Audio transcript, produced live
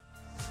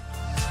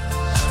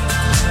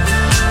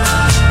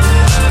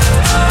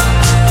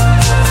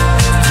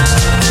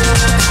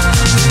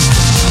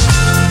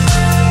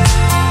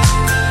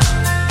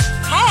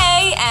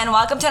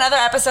to another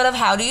episode of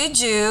How Do You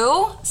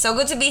Do? So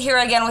good to be here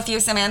again with you,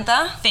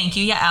 Samantha. Thank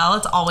you, Yael.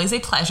 It's always a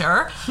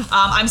pleasure.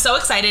 I'm so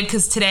excited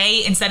because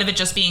today, instead of it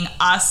just being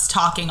us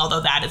talking,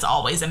 although that is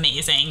always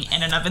amazing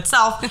in and of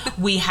itself,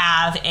 we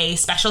have a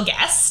special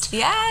guest.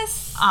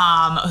 Yes.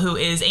 Who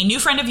is a new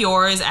friend of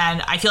yours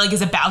and I feel like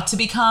is about to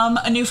become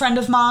a new friend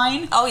of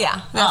mine. Oh,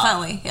 yeah.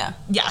 Definitely. Yeah.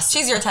 Yes.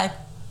 She's your type.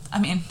 I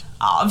mean,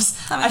 obvs.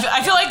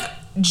 I feel like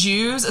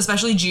Jews,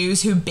 especially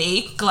Jews who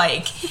bake,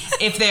 like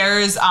if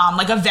there's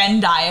like a Venn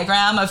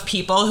diagram of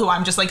people who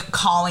I'm just like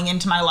calling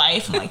into my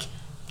life, I'm like,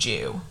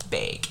 Jew,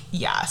 bake,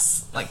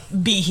 yes, like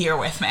be here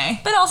with me.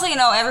 But also, you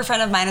know, every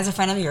friend of mine is a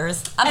friend of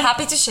yours. I'm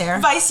happy to share.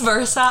 Vice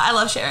versa. I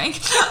love sharing.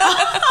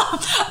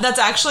 That's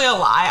actually a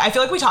lie. I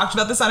feel like we talked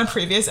about this on a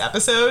previous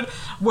episode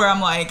where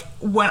I'm like,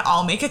 when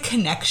I'll make a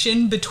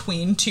connection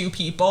between two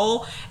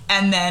people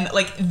and then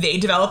like they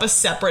develop a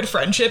separate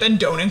friendship and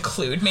don't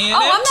include me in it. Oh,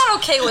 I'm not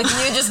okay with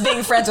you just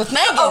being friends with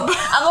Megan.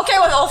 I'm okay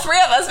with all three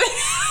of us being...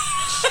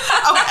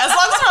 Okay, as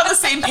long as we're on the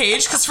same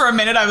page, because for a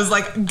minute I was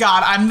like,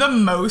 God, I'm the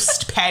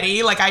most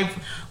petty. Like, I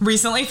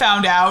recently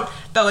found out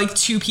that, like,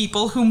 two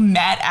people who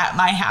met at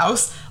my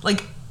house,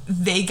 like,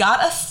 they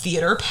got a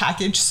theater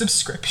package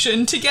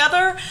subscription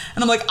together.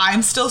 And I'm like,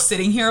 I'm still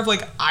sitting here of,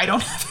 like, I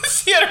don't have a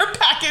theater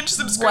package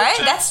subscription.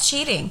 What? That's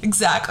cheating.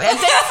 Exactly. And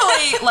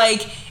thankfully,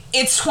 like,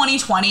 it's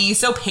 2020,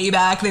 so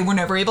payback, they were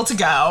never able to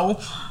go.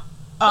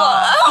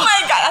 Oh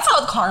my God, that's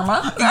called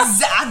karma.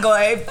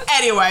 Exactly.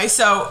 Anyway,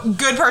 so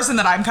good person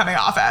that I'm coming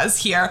off as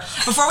here.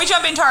 Before we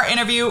jump into our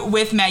interview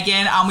with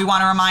Megan, we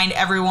want to remind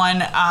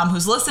everyone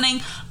who's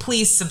listening,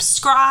 please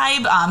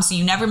subscribe so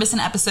you never miss an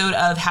episode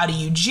of How Do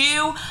You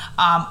Jew.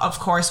 Of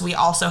course, we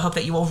also hope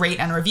that you will rate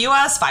and review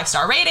us,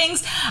 5-star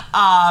ratings,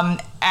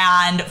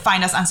 and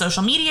find us on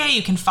social media.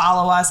 You can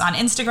follow us on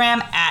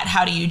Instagram at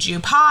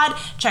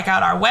HowDoYouJewPod. Check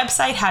out our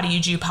website,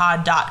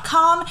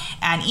 howdoyoujewpod.com,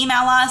 and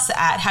email us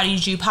at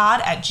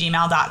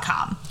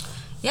howdoyoujewpod@gmail.com.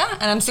 Yeah,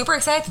 and I'm super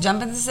excited to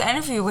jump into this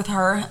interview with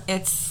her.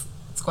 It's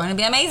going to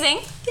be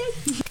amazing.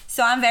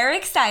 So I'm very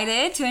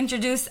excited to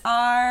introduce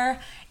our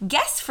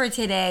guest for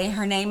today.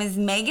 Her name is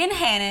Megan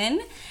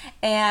Hannon,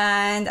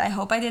 and I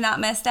hope I did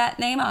not mess that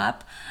name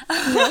up.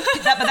 But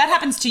that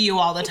happens to you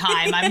all the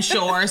time, I'm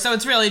sure. So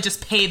it's really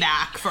just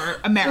payback for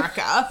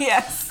America.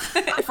 Yes,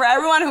 for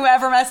everyone who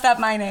ever messed up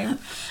my name.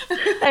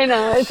 I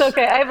know, it's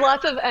okay. I have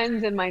lots of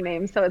N's in my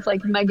name, so it's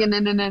like Megan,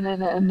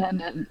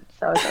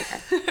 so it's okay.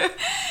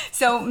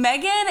 So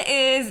Megan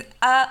is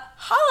a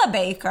challah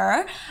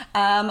baker,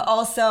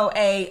 also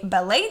a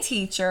ballet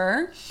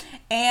teacher,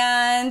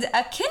 and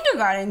a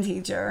kindergarten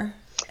teacher.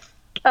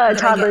 A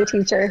toddler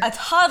teacher. A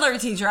toddler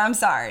teacher. I'm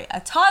sorry. A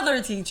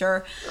toddler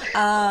teacher.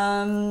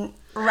 I'm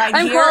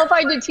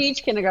qualified to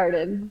teach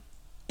kindergarten.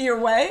 You're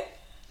what?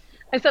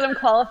 I said I'm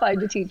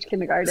qualified to teach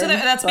kindergarten. So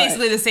that's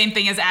basically the same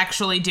thing as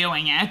actually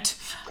doing it.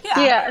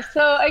 Yeah.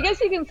 So I guess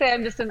you can say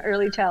I'm just an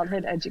early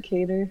childhood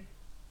educator.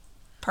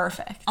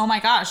 Perfect. Oh my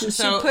gosh. She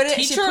put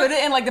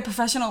it in like the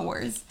professional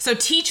words. So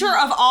teacher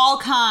of all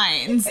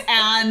kinds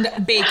and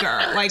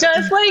baker. Like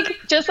just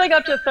like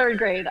up to 3rd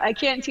grade. I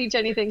can't teach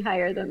anything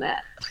higher than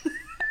that.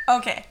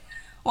 Okay.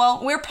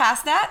 Well, we're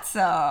past that,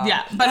 so...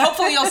 Yeah, but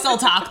hopefully you'll still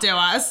talk to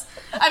us.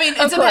 I mean,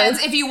 it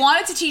depends. If you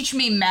wanted to teach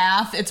me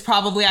math, it's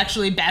probably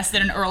actually best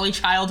that an early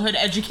childhood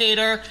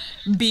educator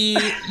be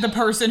the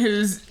person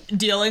who's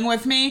dealing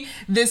with me.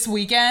 This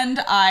weekend,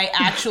 I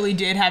actually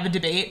did have a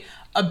debate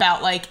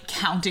about, like,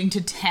 counting to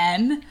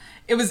 10.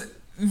 It was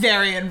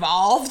very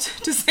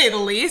involved, to say the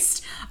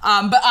least.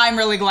 But I'm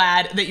really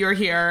glad that you're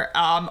here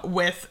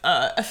with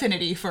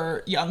affinity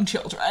for young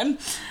children.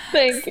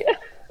 Thank you.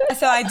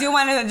 So I do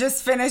want to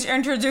just finish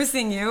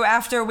introducing you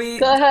after we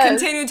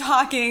continue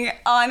talking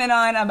on and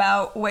on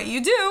about what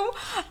you do.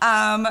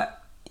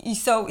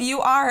 So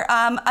you are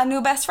a new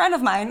best friend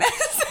of mine.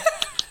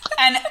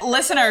 And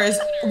listeners,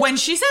 when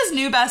she says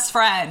new best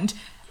friend,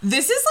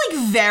 this is like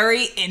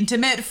very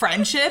intimate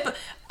friendship.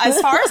 As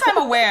far as I'm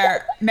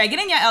aware, Megan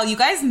and Yael, you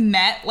guys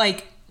met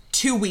like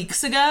 2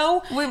 weeks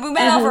ago. We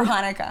met over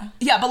Hanukkah.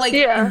 Yeah, but like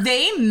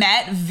they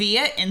met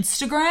via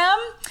Instagram.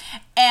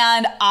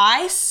 And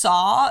I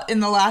saw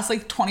in the last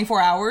like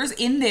 24 hours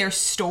in their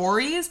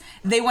stories,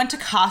 they went to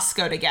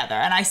Costco together.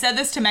 And I said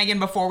this to Megan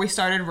before we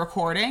started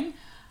recording.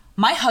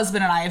 My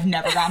husband and I have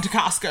never gone to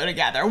Costco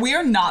together. We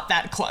are not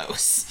that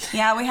close.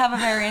 Yeah, we have a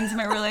very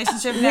intimate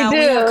relationship now.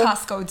 We have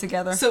Costco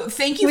together. So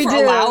thank you for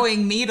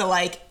allowing me to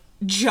like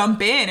jump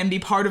in and be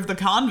part of the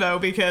convo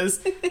because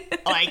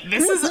like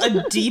this is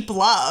a deep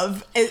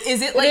love.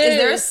 Is it like, is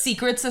there a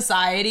secret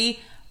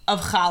society of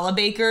challah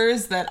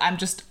bakers that I'm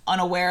just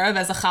unaware of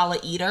as a challah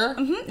eater?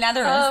 Mm-hmm. Now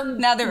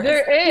there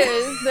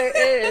is. There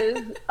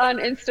is on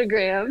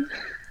Instagram.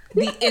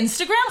 The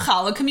Instagram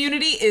challah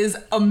community is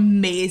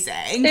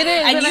amazing. It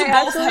is. And you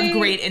both have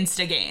great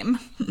Insta game.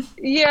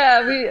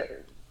 Yeah,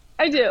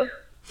 I do.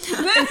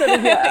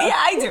 Yeah,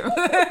 I do.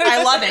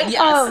 I love it.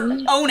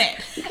 Yes. Own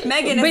it.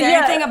 Megan, is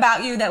there anything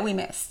about you that we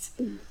missed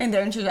in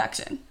their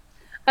introduction?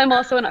 I'm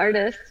also an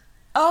artist.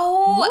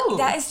 Oh,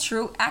 that is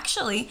true.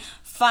 Actually,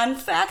 fun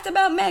fact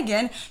about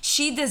Megan,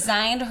 she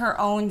designed her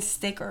own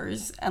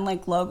stickers and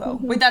like logo.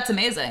 Wait, that's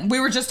amazing. We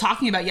were just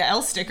talking about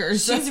Yael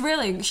stickers. She's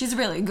really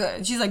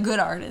good. She's a good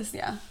artist,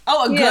 yeah.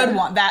 Oh, a good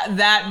one.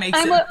 That makes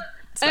it.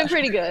 I'm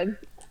pretty good.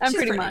 I'm She's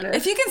pretty modest.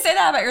 If you can say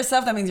that about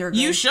yourself, that means you're good.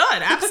 You should,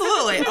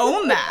 absolutely.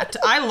 Own that.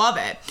 I love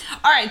it.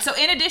 All right, so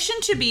in addition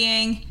to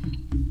being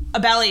a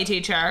ballet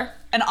teacher,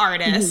 an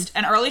artist,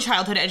 an early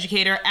childhood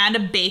educator, and a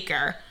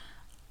baker,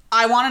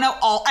 I want to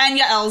know and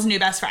Yael's new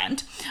best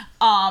friend.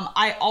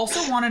 I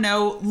also want to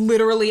know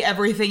literally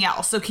everything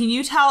else. So can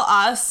you tell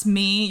us,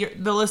 the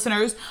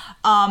listeners,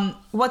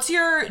 what's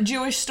your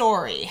Jewish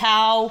story?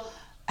 How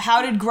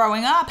did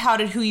growing up, how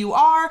did who you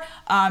are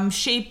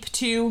shape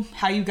to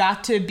how you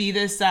got to be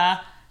this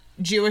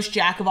Jewish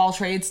jack of all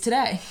trades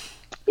today?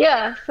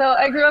 Yeah, so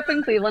I grew up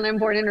in Cleveland. I'm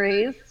born and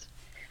raised.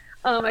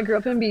 I grew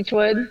up in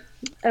Beechwood.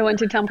 I went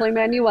to Temple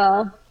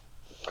Emmanuel.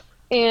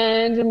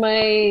 And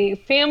my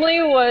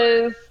family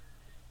was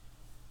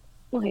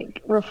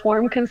like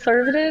Reform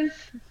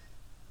conservative.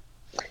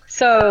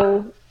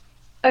 So,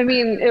 I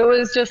mean, it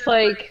was just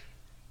like,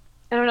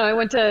 I don't know, I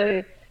went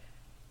to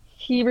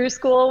Hebrew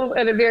school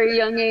at a very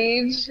young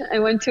age. I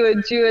went to a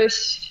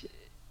Jewish,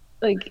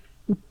 I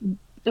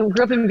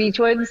grew up in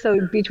Beechwood,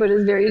 so Beechwood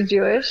is very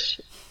Jewish.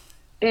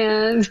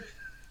 And,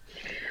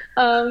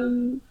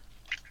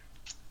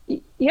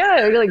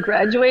 I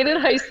graduated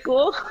high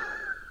school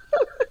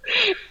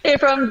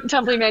from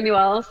Temple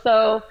Emmanuel.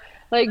 So,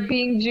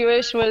 being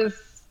Jewish was,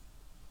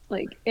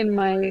 in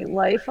my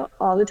life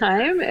all the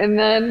time. And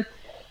then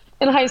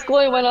in high school,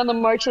 I went on the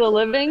March of the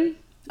Living.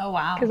 Oh,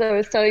 wow. Because I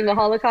was studying the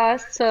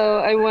Holocaust. So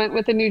I went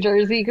with a New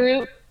Jersey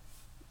group.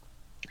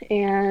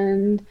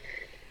 And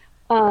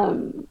I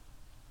don't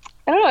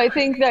know, I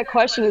think that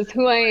question is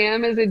who I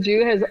am as a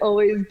Jew has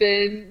always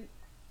been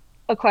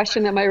a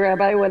question that my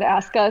rabbi would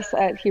ask us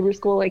at Hebrew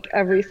school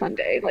every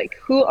Sunday.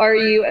 Who are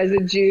you as a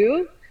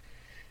Jew?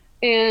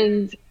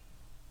 And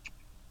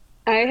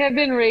I have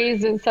been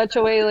raised in such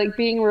a way,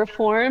 being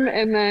Reform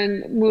and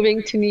then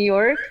moving to New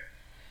York.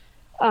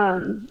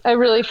 I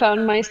really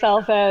found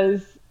myself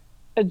as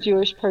a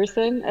Jewish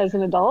person as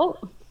an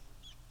adult.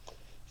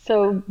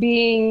 So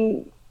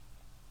being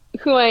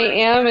who I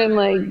am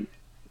and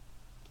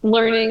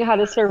learning how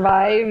to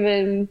survive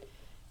and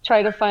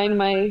try to find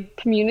my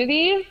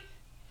community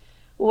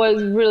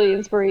was really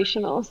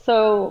inspirational.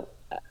 So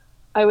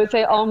I would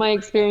say all my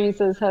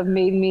experiences have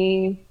made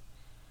me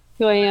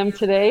who I am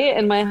today.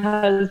 And my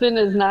husband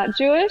is not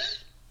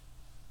Jewish.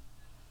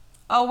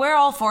 Oh, we're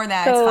all for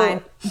that. So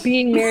it's fine.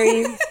 Being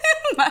married.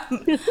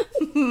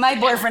 my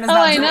boyfriend is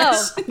not Jewish. I know.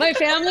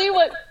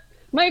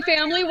 My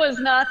family was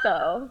not,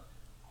 though.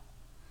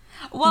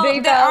 Well, they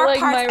there thought are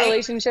parts, my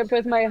relationship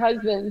with my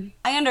husband.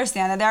 I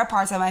understand that there are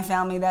parts of my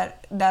family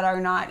that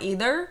are not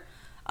either,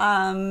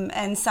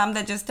 and some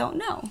that just don't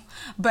know.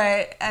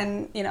 But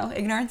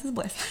ignorance is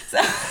bliss.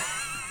 So.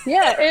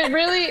 Yeah, it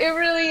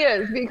really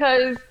is,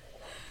 because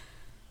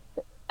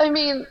I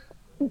mean,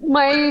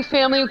 my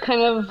family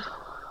kind of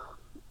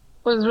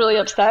was really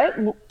upset.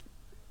 And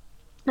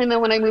then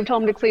when I moved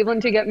home to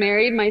Cleveland to get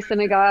married, my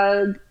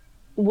synagogue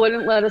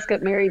wouldn't let us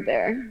get married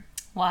there.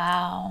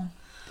 Wow.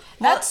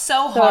 That's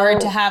so hard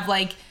to have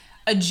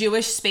a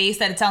Jewish space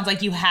that it sounds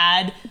like you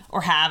had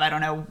or have, I don't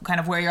know, kind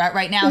of where you're at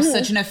right now,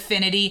 such an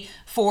affinity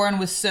for and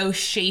was so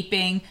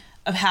shaping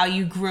of how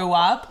you grew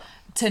up,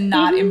 to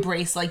not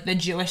embrace the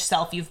Jewish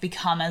self you've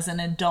become as an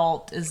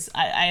adult is,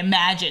 I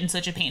imagine,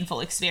 such a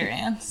painful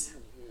experience.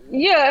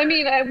 Yeah, I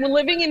mean,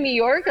 living in New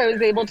York, I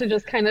was able to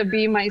just kind of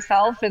be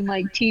myself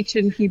and teach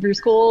in Hebrew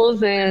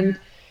schools and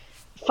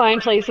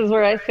find places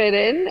where I fit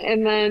in.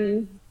 And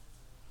then,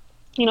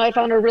 I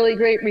found a really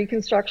great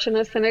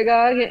Reconstructionist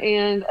synagogue,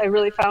 and I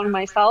really found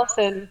myself,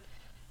 and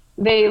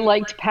they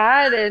liked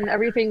Pat, and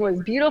everything was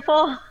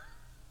beautiful.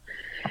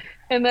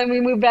 And then we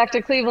moved back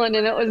to Cleveland,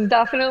 and it was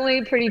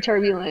definitely pretty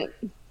turbulent.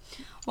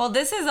 Well,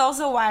 this is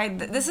also why,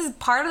 this is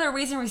part of the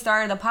reason we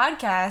started the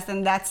podcast,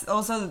 and that's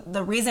also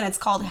the reason it's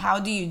called How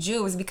Do You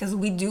Jew, is because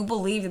we do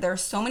believe that there are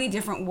so many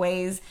different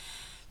ways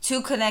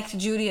to connect to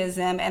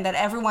Judaism, and that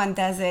everyone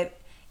does it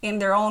in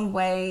their own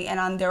way and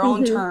on their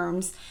own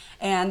terms,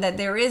 and that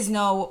there is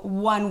no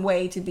one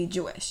way to be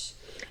Jewish.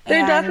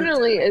 There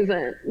definitely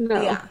isn't.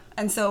 No. Yeah,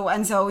 and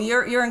so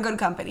you're in good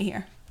company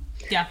here.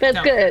 Yeah,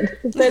 that's good.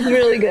 That's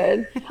really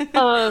good.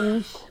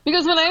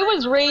 Because when I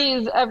was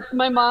raised,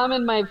 my mom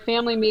and my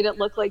family made it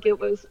look like it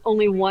was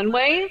only one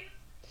way.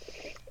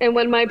 And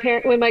when my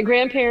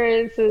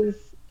grandparents'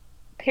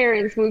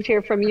 parents moved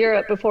here from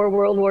Europe before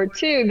World War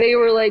II, they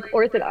were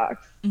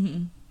Orthodox.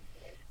 Mm-hmm.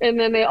 And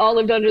then they all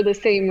lived under the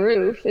same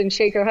roof in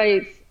Shaker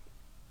Heights.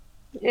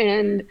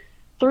 And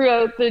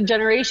throughout the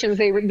generations,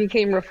 they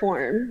became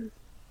Reform.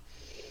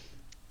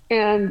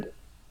 And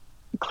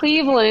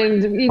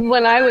Cleveland, even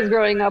when I was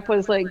growing up,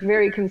 was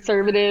very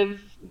conservative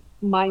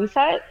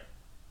mindset.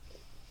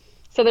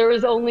 So there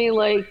was only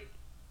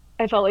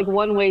I felt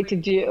one way to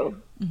do.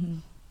 Mm-hmm.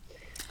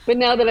 But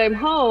now that I'm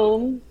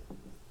home,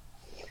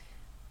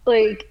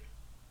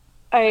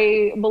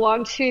 I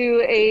belong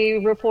to a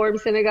Reform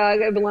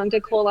synagogue. I belong to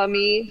Kol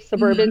Ami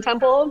Suburban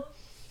Temple.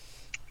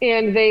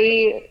 and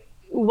they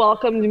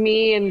welcomed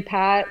me and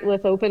Pat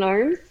with open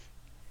arms.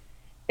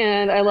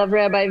 And I love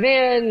Rabbi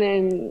Van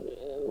and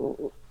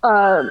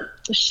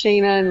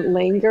Shayna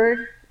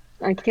Langer.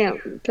 I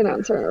can't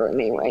pronounce her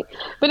name right.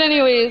 But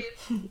anyways,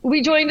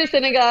 we joined a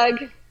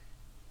synagogue,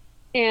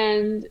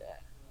 and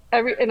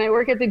I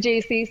work at the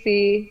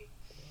JCC.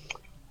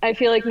 I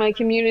feel like my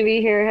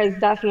community here has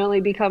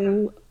definitely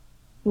become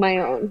my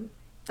own.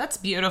 That's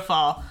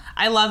beautiful.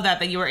 I love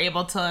that you were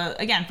able to,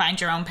 again, find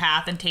your own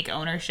path and take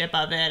ownership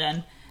of it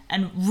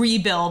and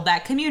rebuild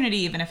that community,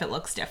 even if it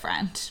looks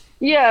different.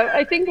 Yeah,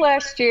 I think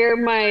last year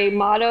my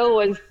motto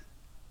was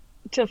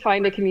to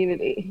find a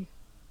community.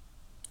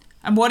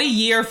 And what a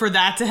year for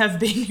that to have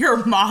been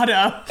your motto.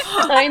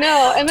 I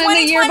know. And then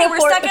the year 2020, before,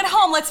 we're stuck at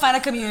home. Let's find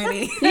a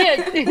community.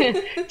 Yeah,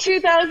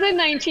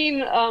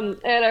 2019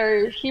 at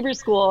our Hebrew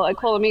school at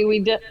Kolami,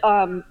 we did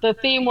the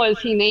theme was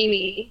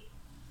Hineni.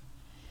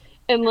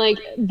 And like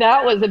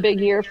that was a big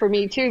year for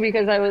me too,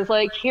 because I was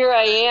like, here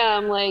I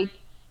am, like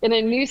in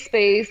a new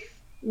space,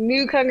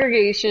 new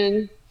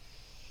congregation.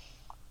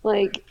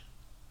 Like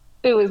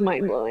it was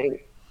mind blowing.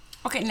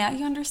 Okay, now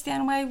you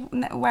understand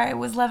why it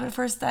was love at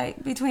first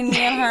sight between me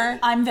and her.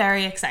 I'm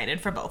very excited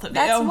for both of you.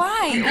 That's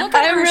why. Look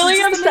at I'm her. really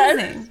She's just obsessed.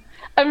 amazing.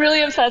 I'm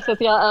really obsessed with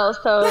Yael,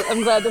 so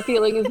I'm glad the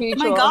feeling is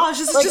mutual. Oh my gosh,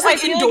 this is just I like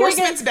feel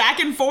endorsements back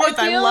and forth.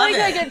 I feel love like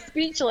it. I get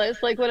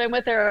speechless like when I'm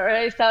with her, or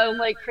I sound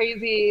like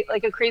crazy,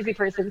 like a crazy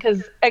person.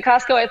 Because at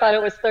Costco, I thought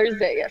it was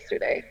Thursday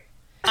yesterday.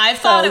 I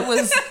thought it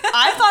was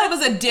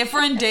a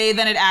different day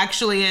than it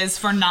actually is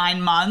for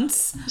 9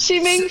 months. She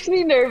makes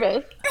me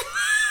nervous.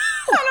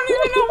 I don't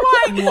even know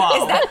why.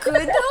 Whoa. Is that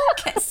good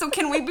though? So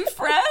can we be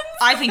friends?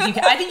 I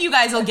think you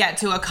guys will get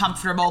to a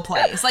comfortable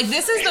place. Like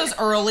this is those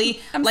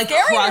early like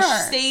scaring crush her.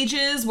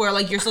 stages where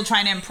like you're still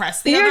trying to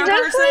impress the You're other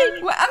just person.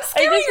 like- Well, I'm I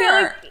scaring just feel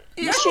her. like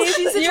No,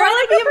 you're trying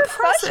like to be a impressive.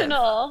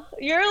 professional.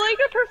 You're like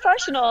a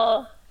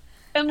professional,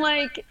 and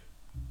like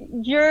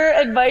your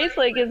advice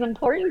like is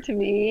important to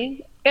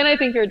me, and I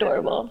think you're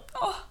adorable.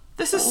 Oh,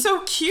 This is so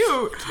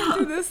cute.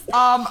 do this.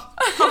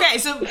 Okay,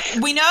 so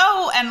we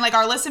know, and like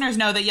our listeners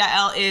know, that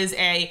Yael is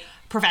a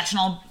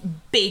professional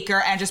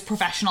baker and just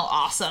professional,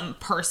 awesome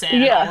person.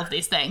 And Yeah. all of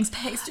these things.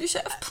 Pastry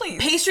chef, please.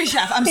 Pastry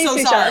chef. I'm so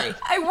Pastry sorry. chef.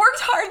 I worked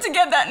hard to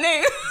get that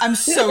name. I'm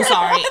so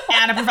sorry.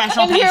 And a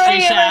professional And here I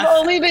pastry am. I've chef.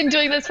 only been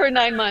doing this for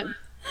 9 months.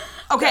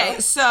 Okay,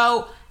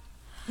 so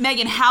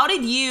Megan, how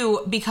did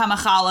you become a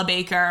challah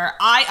baker?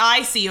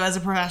 I see you as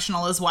a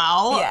professional as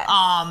well. Yes.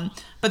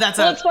 But that's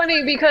Well, it's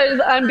funny because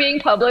I'm being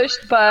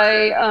published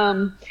by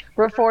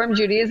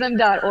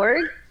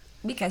reformjudaism.org.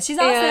 Because she's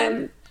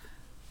awesome.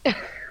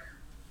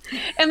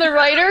 And the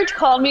writer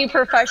called me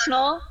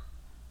professional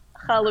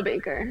challah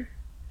baker.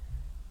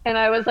 And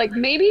I was like,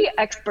 maybe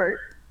expert,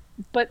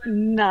 but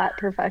not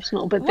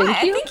professional. But Well, thank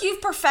I you. think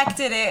you've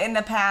perfected it in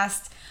the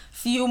past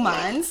few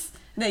months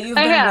that you've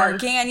I been have.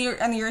 working,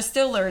 and you're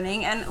still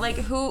learning. And like,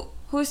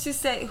 who's to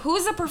say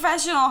who's a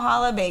professional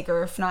challah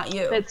baker if not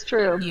you? That's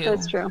true. You.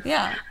 That's true.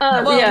 Yeah.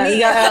 Yeah,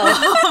 me.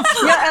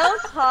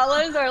 Yael's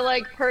challahs are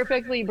like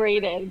perfectly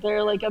braided.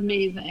 They're like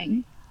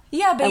amazing.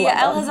 Yeah, but I love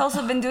Yael them. has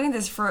also been doing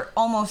this for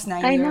almost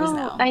 9 I years know.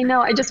 now. I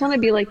know. I just want to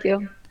be like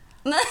you.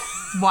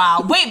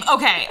 Wow. Wait,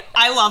 okay.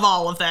 I love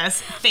all of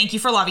this. Thank you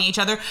for loving each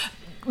other.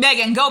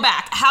 Megan, go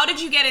back. How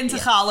did you get into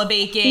challah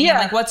baking? Yeah.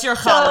 Like, what's your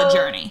challah So-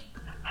 journey?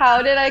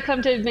 How did I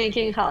come to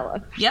making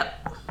challah?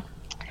 Yep.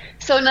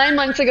 So 9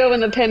 months ago when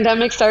the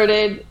pandemic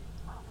started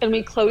and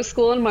we closed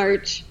school in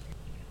March,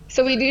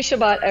 so we do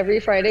Shabbat every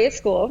Friday at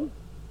school,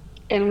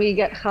 and we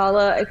get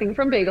challah, I think,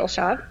 from Bagel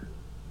Shop.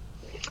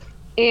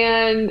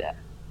 And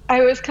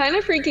I was kind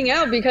of freaking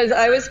out because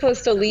I was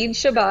supposed to lead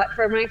Shabbat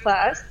for my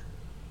class,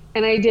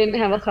 and I didn't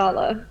have a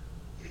challah.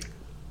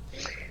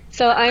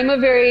 So I'm a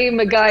very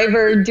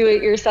MacGyver,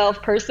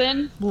 do-it-yourself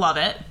person. Love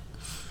it.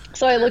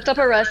 So I looked up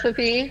a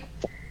recipe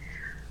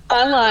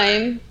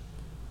online,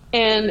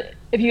 and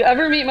if you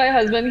ever meet my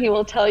husband, he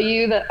will tell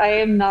you that I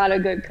am not a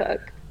good cook.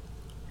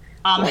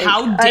 Like,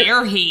 How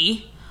dare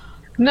he?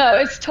 No,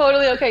 it's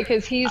totally okay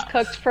because he's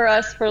cooked for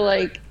us for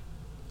like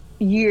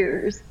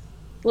years.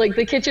 Like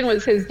the kitchen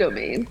was his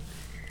domain.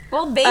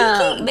 Well,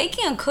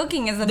 baking and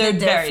cooking is a They're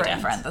bit very different.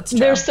 different. That's true.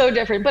 They're so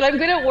different, but I'm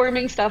good at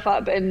warming stuff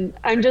up, and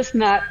I'm just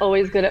not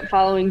always good at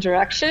following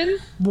direction.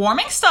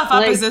 Warming stuff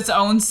up Like- is its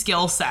own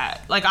skill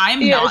set. Like, I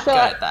am Yeah, not so good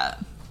I- at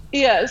that.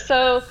 Yeah,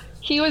 so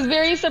he was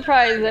very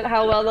surprised at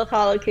how well the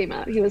challah came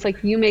out. He was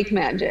like, "You make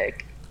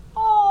magic."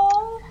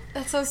 Oh,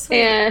 that's so sweet.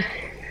 And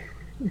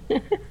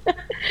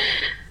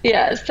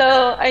yeah,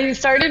 so I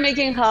started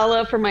making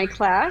challah for my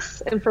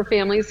class and for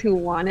families who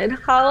wanted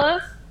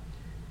challah.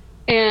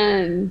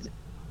 And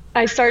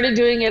I started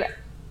doing it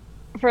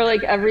for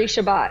like every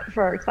Shabbat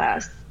for our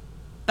class.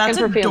 That's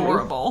and for families.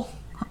 adorable.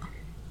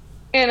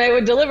 And I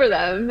would deliver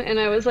them. And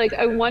I was like,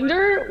 I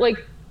wonder, like,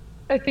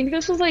 I think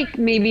this was like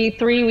maybe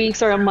 3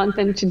 weeks or a month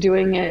into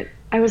doing it.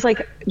 I was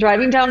like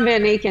driving down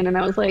Van Aken and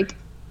I was like,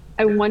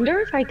 I wonder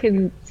if I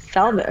could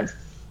sell this.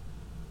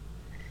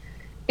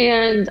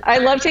 And I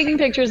love taking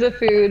pictures of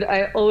food.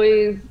 I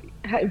always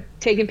have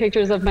taken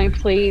pictures of my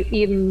plate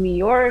eaten in New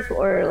York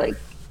or like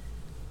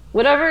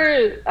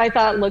whatever I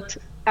thought looked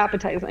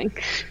appetizing,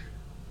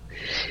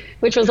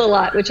 which was a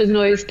lot, which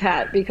annoys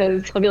Pat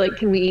because he'll be like,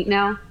 "Can we eat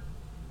now?"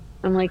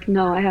 I'm like,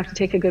 "No, I have to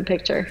take a good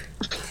picture."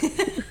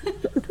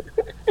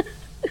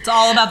 It's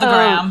all about the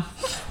gram.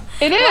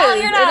 It is. Well,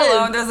 you're not it is.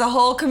 alone. There's a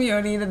whole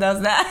community that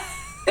does that.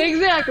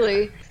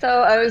 Exactly. So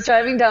I was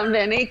driving down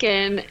Van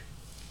Aken,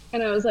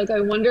 and I was like,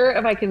 I wonder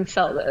if I can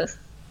sell this.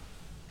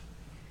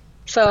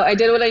 So I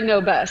did what I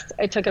know best.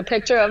 I took a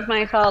picture of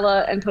my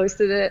challah and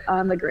posted it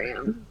on the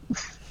gram.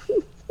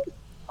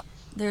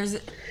 There's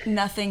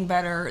nothing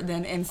better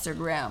than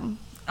Instagram.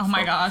 Oh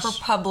my gosh. For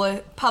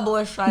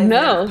publicizing.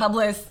 No.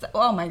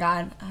 Oh my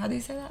God. How do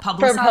you say that? For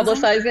Publicizing?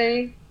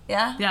 publicizing.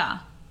 Yeah? Yeah.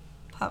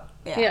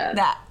 Yeah.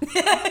 That.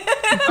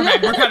 Okay,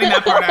 we're cutting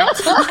that part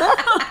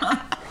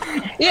out.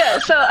 Yeah,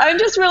 so I'm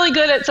just really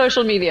good at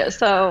social media.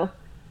 So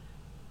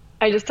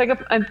I just took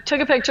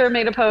a picture,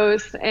 made a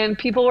post, and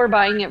people were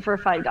buying it for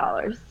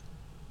 $5.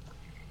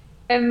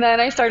 And then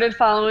I started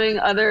following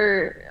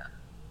other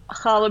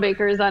challah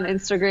bakers on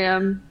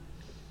Instagram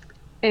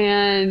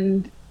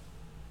and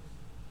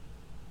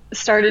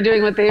started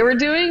doing what they were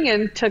doing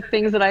and took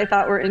things that I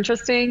thought were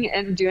interesting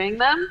and doing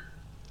them.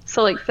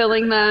 So like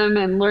filling them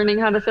and learning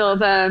how to fill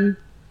them,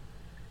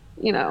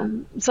 you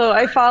know. So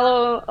I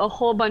follow a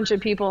whole bunch of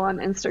people on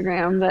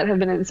Instagram that have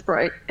been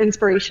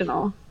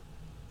inspirational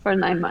for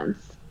 9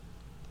 months.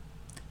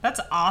 That's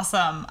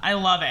awesome. I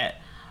love it.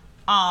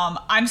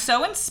 I'm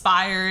so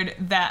inspired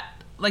that,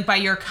 like, by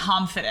your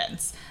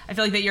confidence. I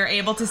feel like that you're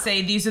able to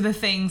say, these are the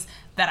things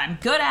that I'm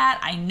good at.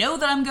 I know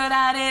that I'm good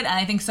at it. And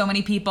I think so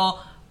many people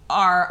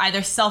are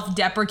either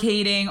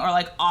self-deprecating or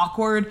like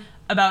awkward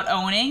about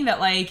owning that,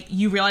 like,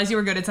 you realize you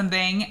were good at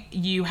something,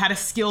 you had a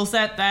skill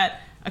set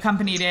that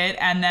accompanied it,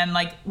 and then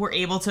like were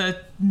able to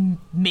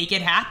make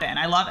it happen.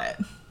 I love it.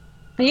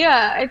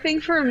 Yeah, I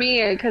think for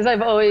me, because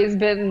I've always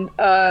been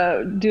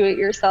a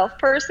do-it-yourself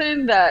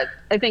person, that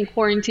I think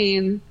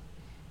quarantine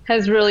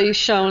has really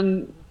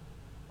shown,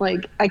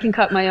 like, I can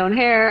cut my own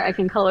hair, I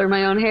can color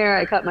my own hair,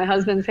 I cut my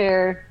husband's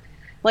hair.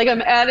 Like,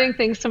 I'm adding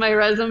things to my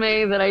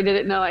resume that I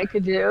didn't know I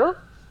could do.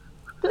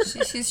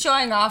 She's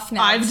showing off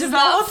now. I've It's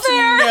developed not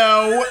fair.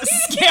 no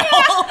skills.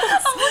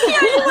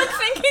 Yeah, you're like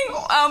thinking,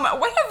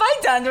 what have I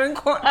done during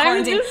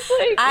quarantine? just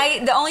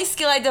like- The only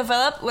skill I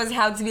developed was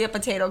how to be a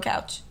potato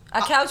couch.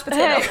 A couch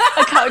potato. Hey,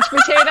 a couch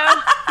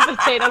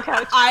potato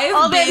couch. I've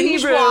All that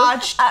binge Hebrew.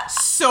 watched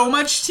so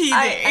much TV.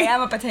 I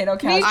am a potato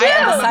couch. Me I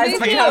am too, a Besides me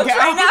potato too. couch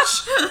right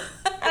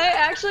now. I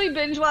actually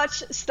binge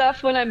watch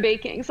stuff when I'm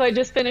baking. So I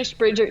just finished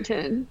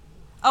Bridgerton.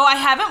 Oh, I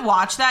haven't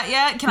watched that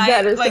yet. Can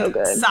That I, is like, so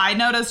good. side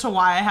note as to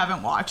why I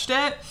haven't watched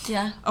it?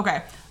 Yeah.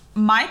 Okay.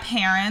 My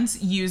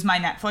parents use my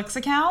Netflix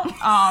account,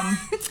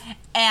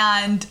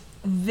 and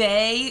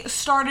they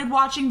started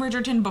watching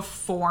Bridgerton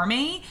before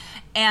me,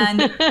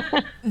 and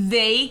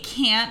they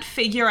can't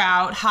figure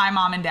out, hi,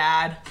 Mom and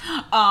Dad,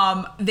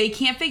 they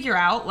can't figure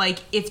out, like,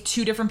 if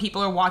two different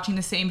people are watching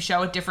the same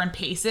show at different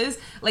paces.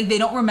 Like, they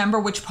don't remember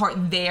which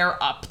part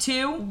they're up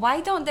to.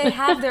 Why don't they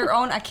have their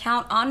own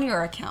account on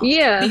your account?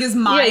 Yeah. Because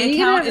my Yeah, you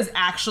account gotta- is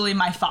actually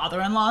my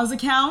father-in-law's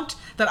account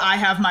that I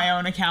have my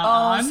own account Oh,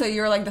 on. so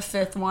you're like the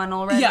fifth one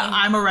already? Yeah,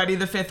 I'm already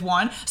the fifth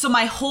one. So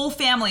my whole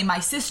family, my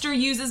sister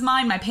uses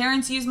mine, my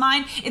parents use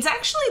mine. It's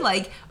actually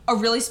like a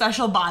really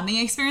special bonding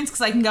experience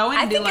because I can go in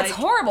I and be think like, it's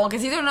horrible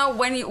because you don't know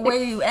where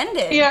you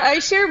ended. Yeah, I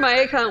share my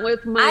account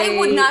with my I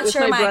would not with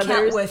share my account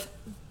brothers. with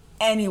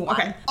anyone.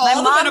 okay, My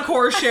all mom- the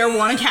Vinacores share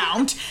one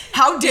account.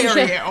 How dare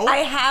you? I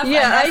have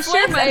Yeah, a I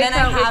share Netflix, my and then I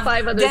account with have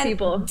 5 other Dan,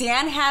 people.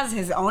 Dan has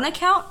his own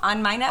account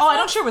on my Netflix. Oh, I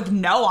don't share with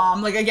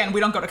Noam. Like, again, we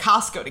don't go to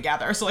Costco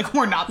together, so like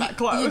we're not that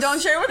close. You don't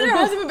share with your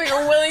husband, but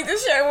you're willing to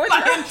share with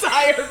my your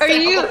entire Are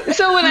family. you?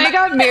 So when I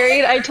got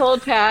married, I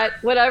told Pat,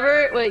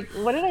 whatever, like,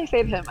 what did I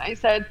say to him? I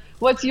said,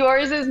 what's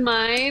yours is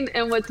mine,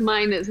 and what's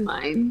mine is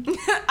mine.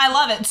 I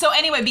love it. So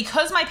anyway,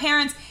 because my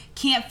parents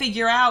can't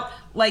figure out,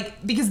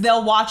 like, because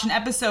they'll watch an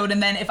episode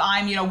and then if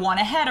I'm, you know, one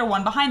ahead or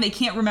one behind, they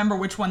can't remember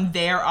which one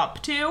they're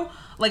up to.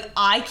 Like,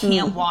 I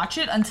can't watch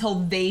it until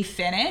they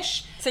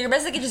finish. So you're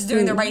basically just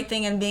doing the right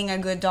thing and being a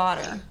good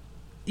daughter.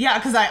 Yeah,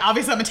 because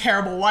I'm a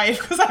terrible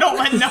wife because I don't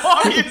let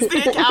Noam use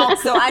the account.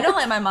 So I don't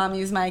let my mom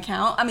use my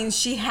account. I mean,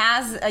 she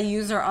has a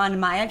user on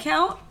my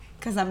account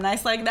because I'm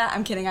nice like that.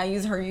 I'm kidding. I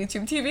use her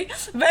YouTube TV.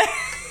 But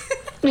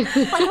Like,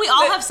 we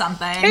all have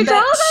something. It's all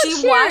about she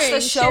sharing. watched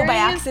the show by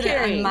Sharing is accident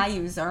on caring. my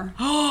user.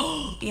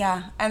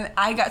 Yeah, and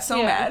I got so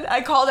Yeah. mad. I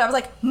called her. I was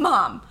like,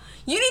 Mom,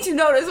 you need to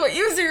notice what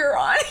user you're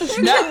on.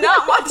 You No.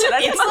 cannot watch it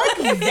on It's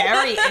my like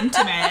very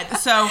intimate.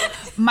 So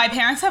my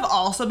parents have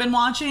also been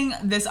watching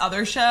this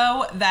other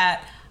show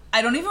that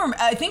I don't even remember.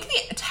 I think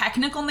the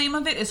technical name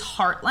of it is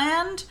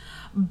Heartland.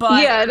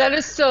 But Yeah, that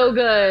is so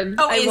good.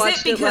 Oh, I is it?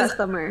 watched Because last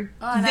summer.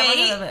 Oh, I never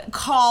heard of they it.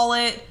 call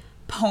it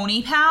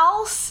Pony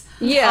Pals.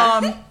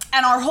 Yeah.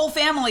 And our whole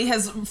family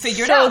has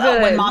figured So out,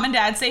 when good. mom and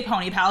dad say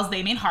Pony Pals,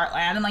 they mean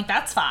Heartland, and like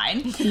that's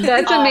fine.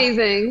 That's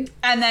amazing.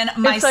 And then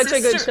my It's such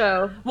sister, a good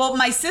show. Well,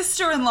 my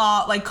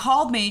sister-in-law like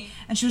called me,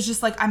 and she was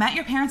just like, "I'm at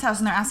your parents' house,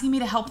 and they're asking me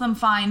to help them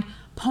find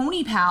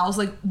Pony Pals.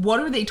 Like,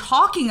 what are they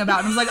talking about?"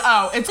 And I was like,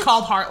 "Oh, it's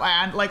called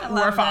Heartland. Like, we're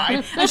love fine."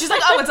 it. And she's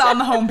like, "Oh, it's on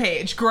the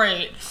homepage.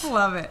 Great."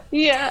 Love it.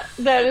 Yeah,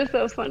 that is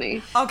so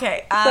funny.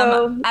 Okay.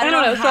 So I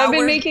don't know. So how I've been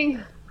we're-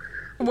 making.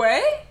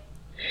 What?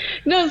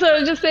 No, so I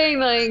was just saying,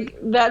 like,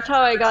 that's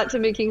how I got to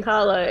making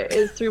challah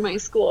is through my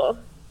school.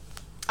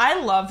 I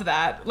love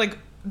that. Like,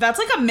 that's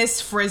like a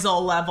Miss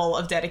Frizzle level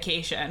of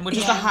dedication, which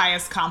is the Yeah.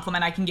 highest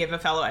compliment I can give a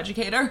fellow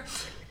educator.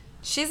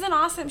 She's an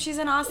awesome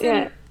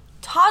Yeah.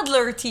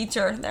 toddler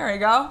teacher. There we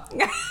go.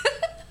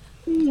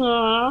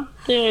 Aw,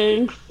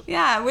 thanks.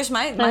 Yeah, I wish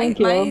my Thank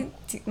you.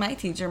 my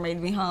teacher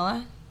made me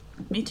challah.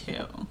 Me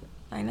too.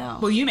 I know.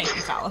 Well, you make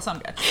me challah, so I'm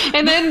good.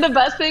 And then the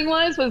best thing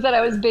was that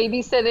I was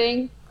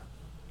babysitting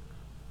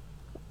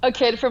a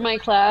kid from my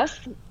class.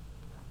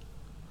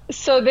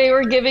 So they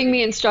were giving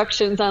me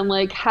instructions on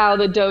like how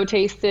the dough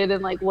tasted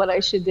and like what I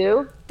should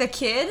do. The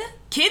kid?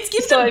 Kids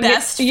give So the I mean,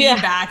 best yeah.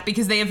 feedback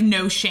because they have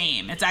no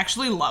shame. It's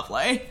actually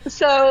lovely.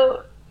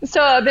 So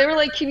they were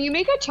like, "Can you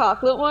make a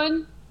chocolate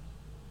one?"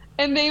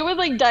 And they would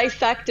like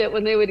dissect it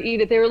when they would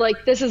eat it. They were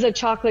like, "This is a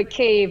chocolate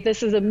cave.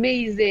 This is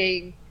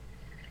amazing.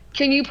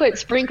 Can you put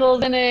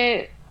sprinkles in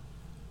it?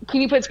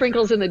 Can you put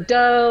sprinkles in the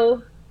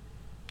dough?"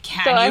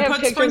 Can So I you have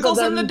put pictures sprinkles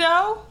of in the them.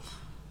 dough?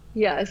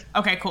 Yes.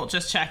 Okay, cool.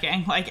 Just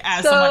checking. Like,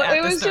 as someone So at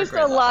it this was third just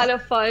grade a level. lot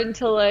of fun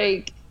to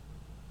like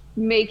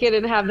make it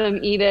and have them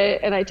eat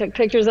it. And I took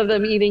pictures of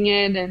them eating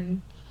it,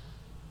 and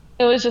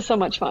it was just so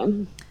much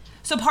fun.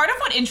 So part of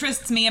what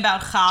interests me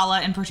about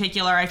challah in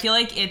particular, I feel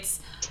like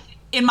it's,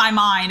 in my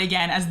mind,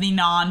 again, as the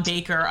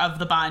non-baker of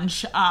the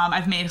bunch,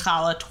 I've made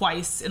challah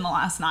twice in the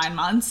last 9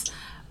 months.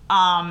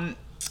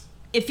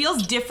 It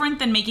feels different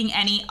than making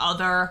any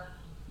other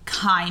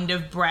kind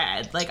of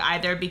bread, like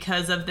either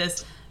because of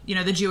this, you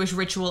know, the Jewish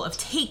ritual of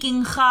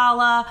taking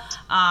challah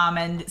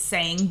and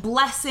saying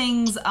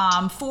blessings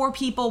for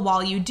people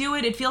while you do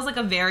it. It feels like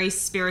a very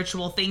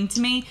spiritual thing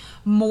to me,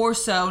 more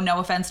so, no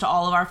offense to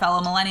all of our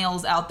fellow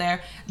millennials out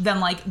there, than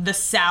like the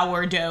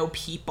sourdough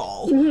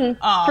people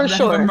for that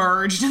sure. have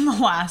emerged in the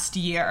last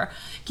year.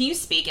 Can you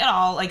speak at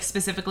all, like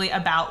specifically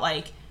about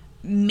like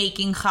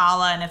making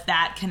challah and if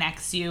that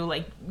connects you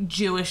like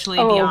Jewishly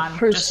beyond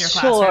for just your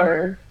classroom?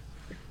 sure.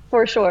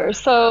 For sure.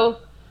 So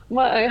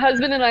my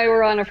husband and I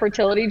were on a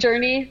fertility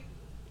journey.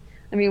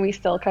 I mean, we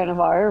still kind of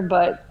are,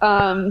 but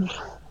I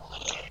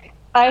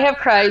have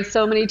cried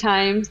so many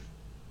times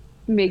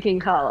making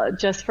challah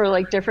just for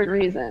like different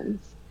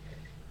reasons.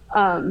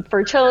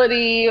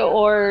 Fertility,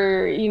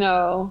 or, you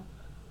know,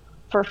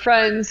 for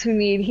friends who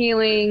need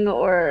healing,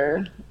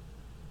 or,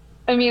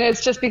 I mean,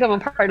 it's just become a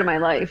part of my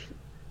life.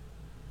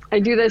 I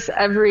do this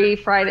every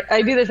Friday.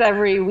 I do this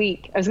every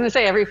week. I was going to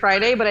say every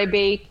Friday, but I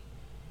bake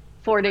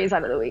 4 days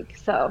out of the week.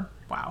 So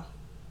Wow.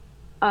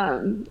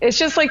 it's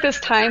just like this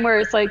time where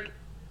it's like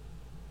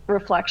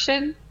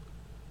reflection.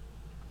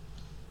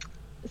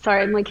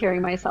 Sorry, I'm like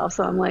hearing myself,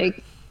 so I'm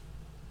like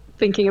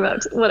thinking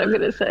about what I'm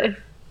going to say.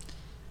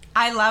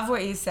 I love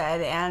what you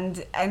said,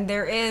 and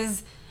there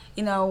is,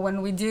 you know,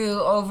 when we do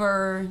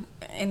over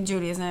in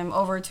Judaism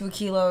over 2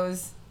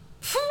 kilos.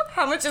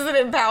 How much is it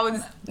in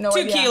pounds? No 2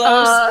 idea.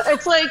 kilos.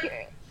 It's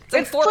like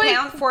like 4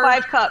 pounds,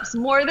 5 cups,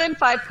 more than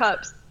 5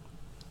 cups,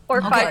 or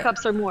Okay. 5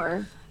 cups or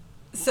more.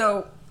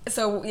 So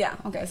yeah,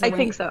 okay. So I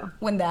think so.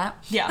 When that,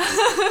 Yeah.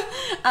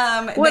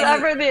 then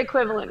Whatever the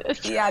equivalent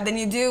is. you, yeah, then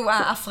you do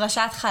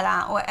afrashat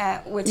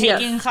challah, which Yeah.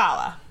 Taking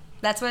challah.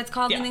 that's what it's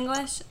called in Yeah.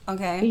 English.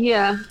 Okay.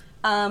 Yeah.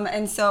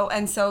 And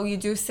so you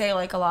do say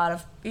like a lot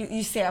of,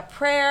 you say a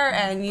prayer,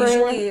 and Prayer.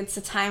 usually it's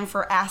a time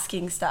for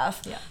asking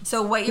stuff. Yeah.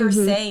 So what you're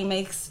saying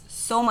makes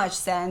so much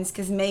sense,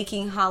 because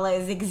making challah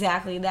is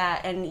exactly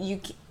that.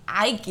 And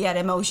I get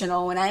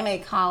emotional when I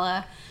make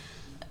challah.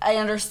 I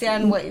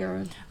understand what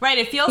you're. Right.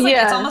 It feels like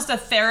Yeah. it's almost a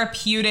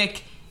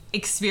therapeutic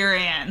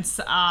experience.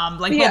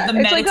 Like Yeah, both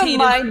the it's like meditative, a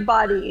mind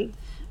body.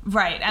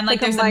 right, and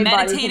like like a there's a mind-body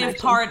meditative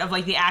connection. part of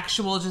like the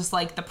actual, just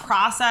like the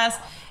process.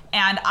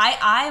 And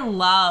I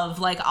love,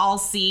 like, I'll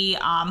see,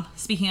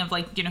 speaking of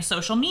like, you know,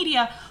 social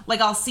media,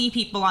 like I'll see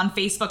people on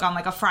Facebook on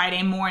like a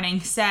Friday morning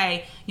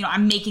say, you know,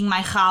 I'm making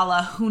my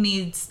challah, who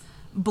needs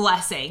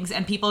blessings?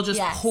 And people just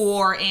Yes.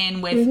 pour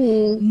in with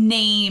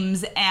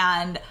names,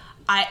 and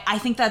I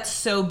think that's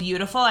so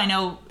beautiful. I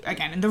know,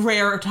 again, in the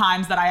rare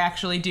times that I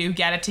actually do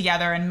get it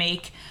together and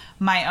make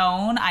my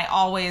own, I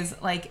always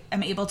like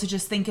am able to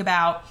just think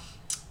about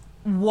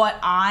what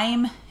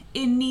I'm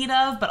in need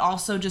of, but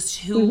also just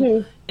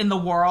who in the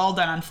world.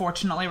 And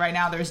unfortunately right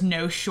now there's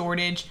no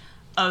shortage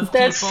of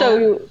That's people.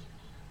 so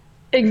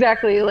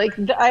exactly like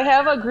I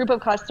have a group of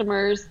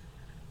customers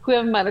who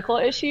have medical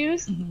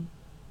issues,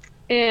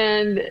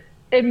 and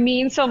it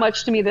means so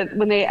much to me that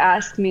when they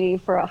ask me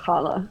for a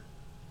challah,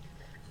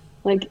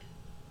 like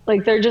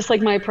they're just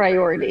like my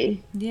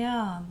priority.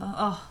 Yeah.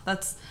 Oh,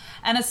 that's,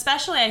 and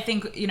especially I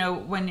think, you know,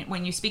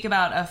 when you speak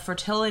about a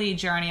fertility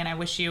journey, and I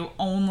wish you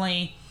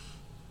only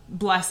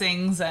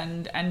blessings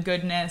and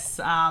goodness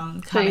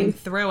coming Thanks.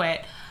 through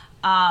it.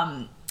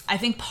 I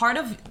think part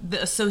of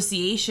the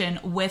association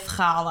with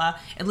challah,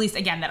 at least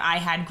again that I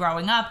had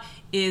growing up,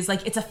 is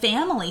like it's a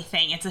family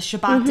thing. It's a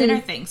Shabbat dinner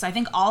thing. So I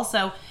think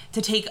also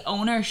to take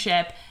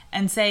ownership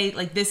and say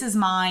like this is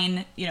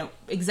mine, you know,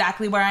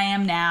 exactly where I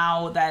am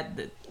now,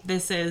 that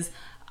this is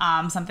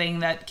something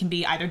that can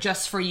be either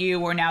just for you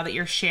or now that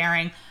you're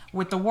sharing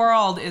with the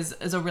world is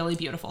a really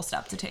beautiful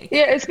step to take.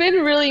 Yeah, it's been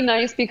really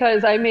nice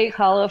because I make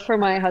challah for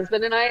my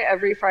husband and I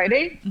every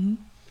Friday.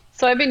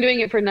 So I've been doing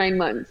it for 9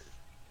 months.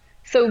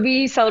 So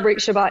we celebrate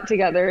Shabbat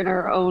together in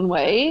our own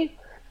way.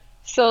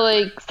 So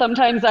like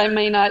sometimes I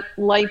may not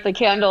light the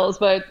candles,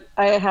 but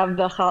I have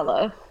the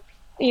challah.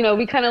 You know,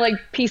 we kind of like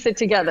piece it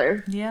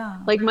together. Yeah.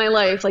 Like my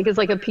life, like it's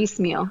like a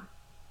piecemeal.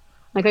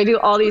 Like I do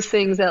all these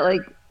things that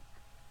like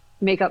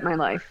make up my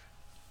life.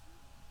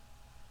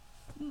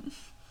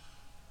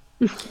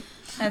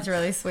 That's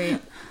really sweet.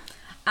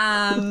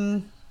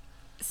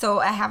 So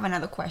I have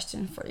another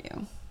question for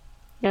you.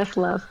 Yes,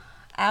 love.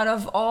 Out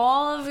of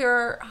all of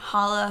your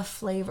challah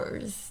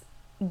flavors,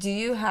 do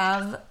you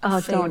have a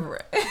Oh,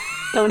 favorite?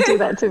 Don't do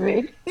that to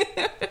me.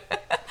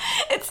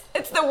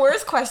 It's the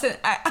worst question.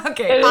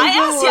 Okay. It is I the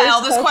asked worst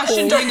Yael this question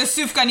question. during the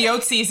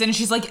Sufganiyot season, and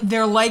she's like,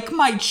 "They're like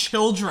my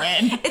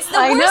children." It's the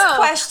I worst know.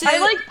 question I,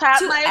 like, pat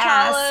to my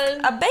ask challahs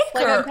a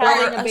baker like I'm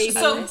patting or a baby.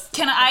 So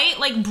can I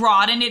like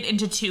broaden it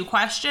into two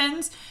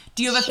questions?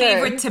 Do you have a Sure.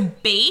 favorite to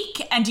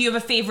bake, and do you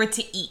have a favorite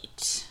to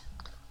eat?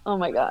 Oh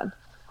my God.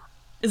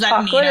 Is that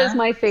Chocolate meaner? is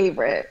my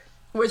favorite.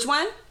 Which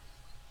one?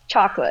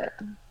 Chocolate.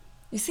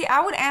 You see,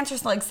 I would answer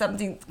like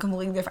something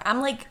completely different.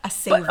 I'm like a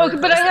savory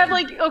But I have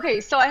person. like,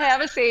 okay, so I have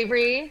a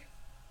savory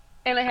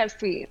and I have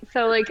sweet.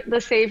 So like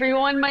the savory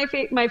one, my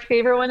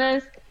favorite one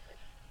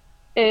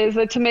is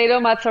the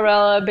tomato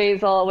mozzarella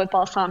basil with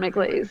balsamic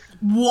glaze.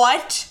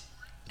 What?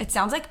 It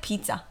sounds like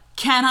pizza.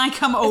 Can I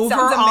come over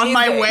sounds on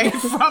my way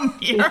amazing. from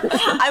here?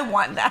 I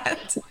want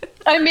that.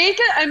 I make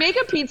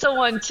a pizza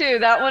one too.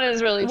 That one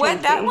is really tasty.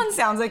 What? That one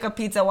sounds like a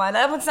pizza one.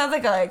 That one sounds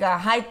like a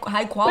high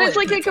But quality. it's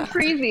like pizza. a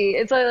caprese.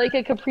 It's like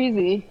a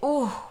caprese.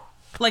 Ooh.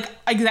 Like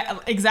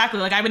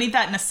exactly. Like I would eat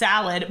that in a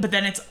salad, but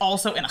then it's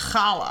also in a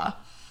challah.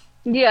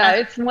 Yeah,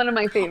 it's one of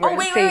my favorite. Oh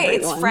wait, favorite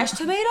it's ones. fresh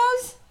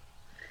tomatoes.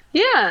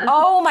 Yeah.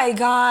 Oh my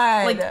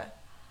god. Like,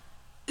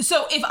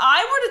 So if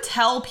I were to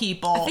tell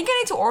people I think I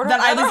need to order that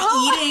I another was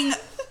challah. eating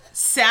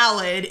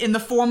salad in the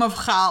form of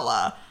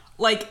challah,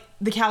 like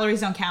the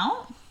calories don't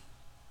count?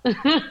 Yeah.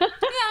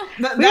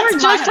 We were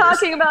just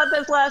talking about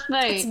this last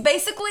It's night.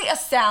 basically a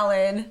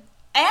salad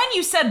And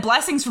you said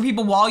blessings for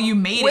people while you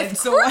made with it.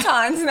 So like,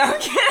 croutons. No, I'm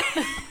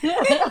kidding.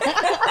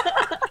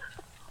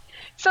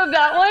 So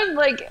that one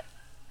like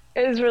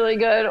is really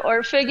good.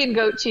 Or fig and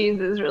goat cheese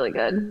is really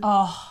good.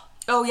 oh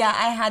Oh yeah,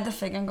 I had the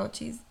fig and goat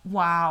cheese.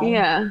 wow.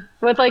 Yeah,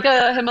 with like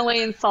a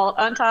Himalayan salt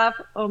on top.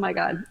 Oh my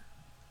God.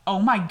 Oh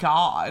my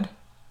god.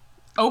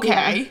 Okay.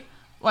 Yeah.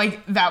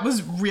 Like that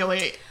was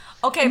really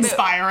Okay,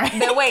 inspiring.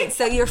 But wait,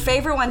 so your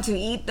favorite one to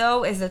eat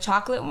though is the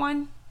chocolate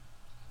one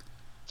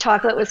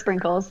Chocolate with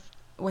sprinkles.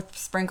 with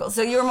sprinkles.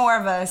 So you're more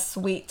of a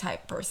sweet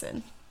type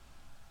person.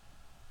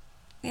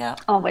 Yeah.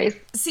 Always.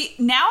 See,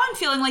 now I'm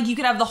feeling like you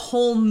could have the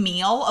whole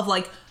meal of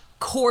like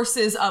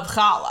courses of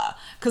challah.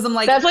 Because I'm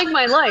like, That's like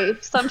my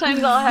life.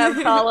 Sometimes I'll have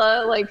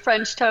challah, like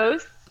French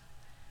toast.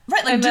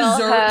 right, like And then I'll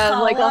dessert have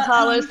like a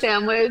challah. challah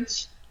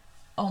sandwich.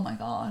 Oh my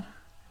god.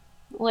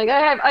 Like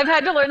I've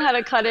had to learn how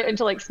to cut it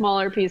into like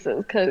smaller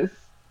pieces because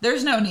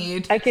There's no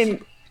need.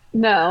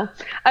 no.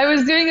 I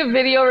was doing a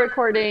video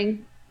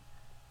recording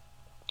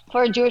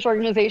for a Jewish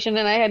organization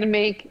and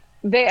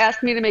they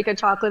asked me to make a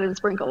chocolate and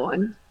sprinkle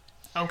one.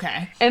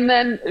 Okay. And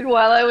then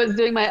while I was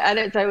doing my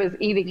edits, I was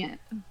eating it.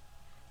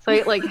 So I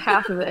ate like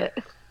half of it.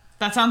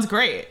 That sounds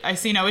great. I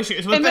see no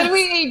issues with And this. then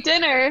we ate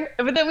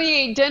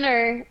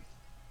dinner.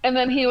 And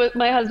then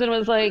my husband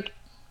was like,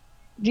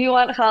 "Do you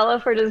want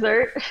challah for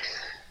dessert?"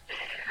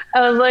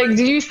 I was like,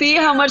 "Did you see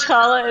how much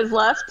challah is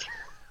left?"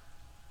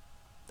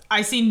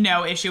 I see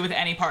no issue with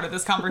any part of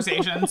this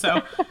conversation,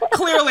 so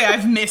clearly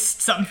I've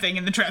missed something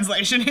in the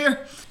translation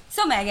here.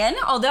 So Megan,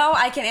 although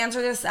I can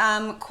answer this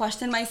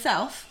question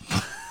myself,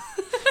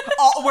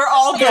 Where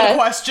all good Okay.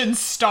 questions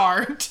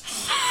start.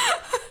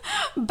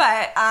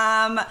 but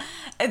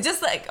it's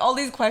just like all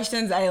these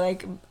questions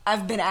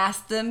I've been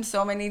asked them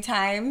so many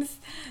times.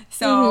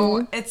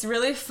 So it's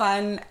really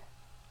fun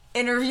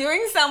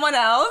interviewing someone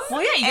else.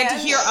 Well, yeah, you get to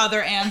and- hear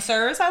other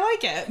answers. I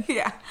like it.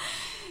 Yeah.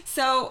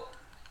 So,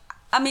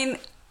 I mean,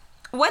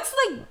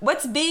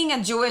 what's being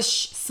a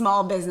Jewish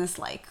small business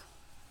like?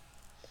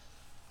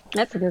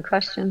 That's a good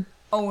question.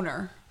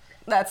 Owner.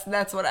 That's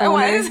what I Owner?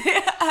 want to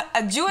say.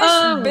 A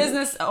Jewish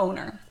business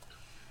owner.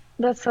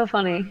 That's so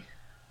funny.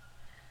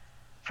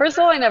 First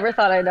of all, I never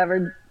thought I'd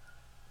ever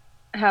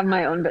have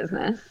my own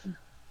business.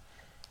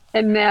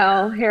 And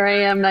now here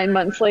I am 9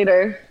 months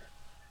later.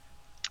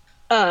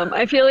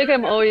 I feel like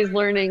I'm always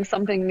learning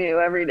something new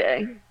every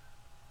day.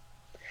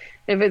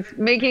 If it's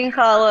making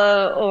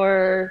challah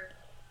or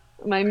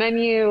my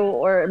menu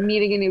or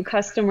meeting a new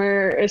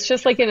customer, it's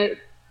just like an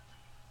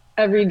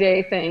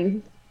everyday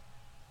thing.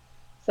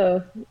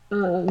 So,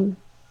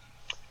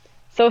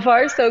 so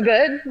far so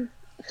good.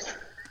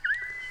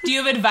 Do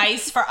you have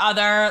advice for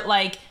other,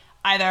 like,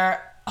 either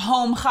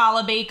home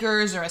challah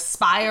bakers or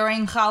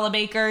aspiring challah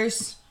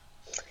bakers?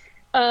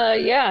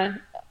 Yeah.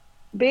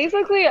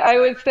 Basically, I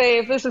would say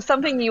if this is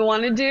something you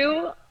want to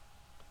do,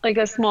 like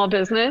a small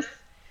business,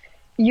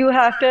 you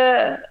have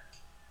to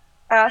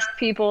ask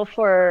people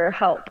for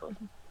help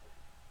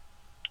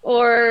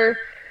or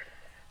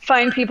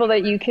find people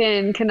that you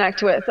can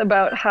connect with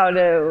about how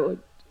to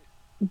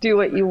do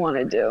what you want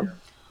to do.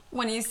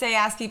 When you say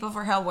ask people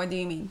for help, what do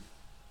you mean?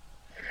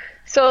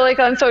 So like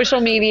on social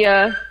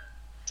media,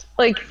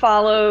 like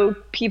follow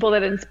people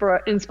that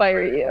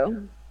inspire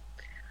you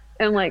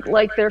and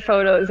like their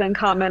photos and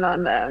comment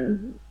on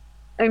them.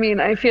 I mean,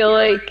 I feel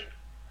like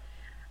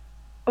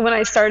when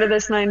I started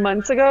this 9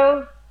 months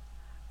ago,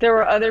 there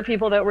were other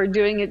people that were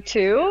doing it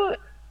too.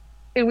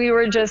 And we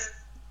were just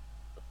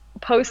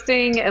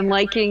posting and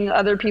liking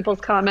other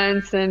people's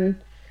comments and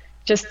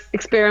just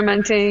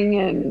experimenting.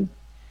 And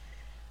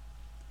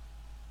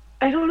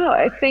I don't know,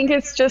 I think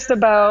it's just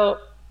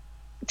about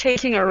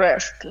taking a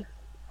risk.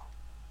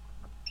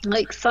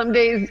 Like some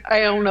days I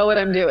don't know what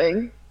I'm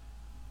doing.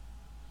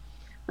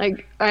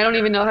 Like I don't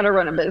even know how to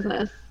run a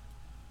business.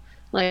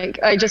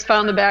 Like I just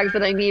found the bags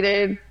that I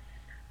needed.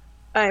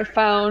 I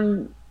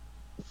found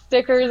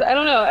stickers. I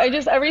don't know.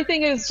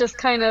 Everything is just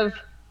kind of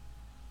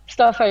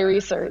stuff I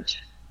research.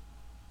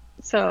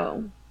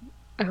 So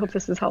I hope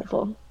this is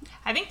helpful.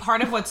 I think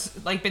part of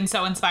what's like been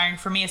so inspiring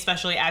for me,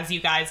 especially as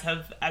you guys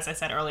have, as I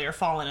said earlier,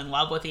 fallen in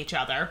love with each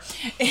other,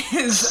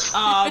 is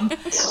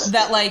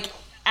that like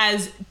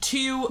as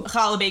two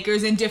challah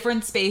bakers in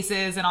different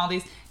spaces and all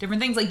these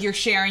different things, like you're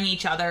sharing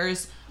each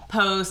other's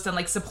posts and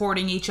like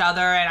supporting each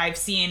other. And I've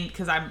seen,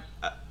 because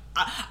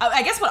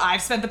I guess what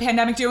I've spent the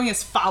pandemic doing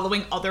is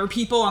following other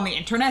people on the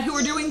internet who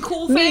are doing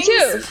cool things.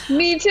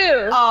 Me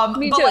too.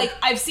 But like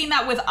I've seen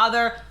that with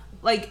other,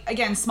 like,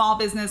 again, small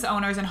business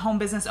owners and home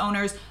business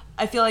owners.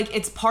 I feel like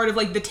it's part of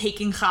like the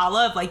taking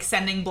challah of like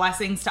sending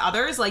blessings to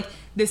others, like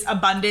this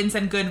abundance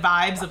and good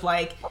vibes of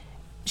like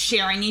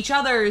sharing each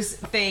other's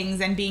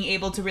things and being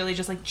able to really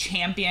just like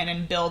champion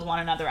and build one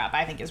another up,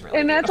 I think is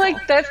really beautiful. And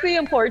that's the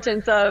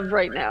importance of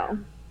right now.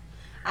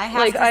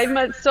 I've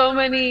met so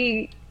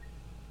many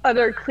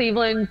other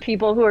Cleveland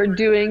people who are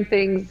doing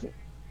things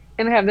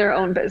and have their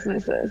own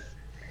businesses.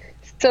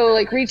 So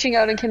like reaching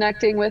out and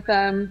connecting with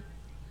them,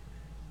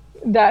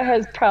 that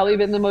has probably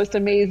been the most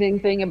amazing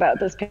thing about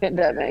this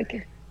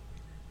pandemic.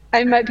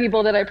 I've met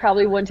people that I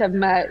probably wouldn't have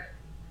met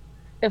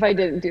if I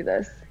didn't do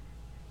this.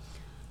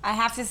 I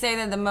have to say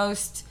that the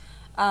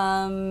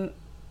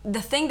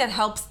thing that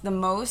helps the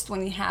most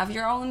when you have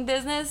your own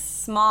business,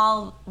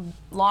 small,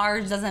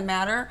 large, doesn't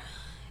matter,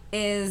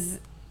 is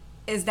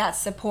that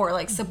support,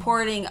 like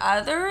supporting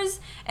others,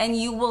 and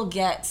you will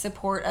get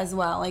support as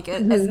well. Like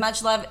as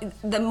much love,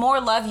 the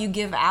more love you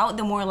give out,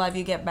 the more love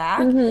you get back.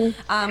 And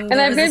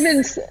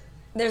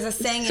there's a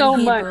saying so in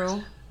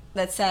Hebrew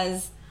that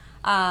says,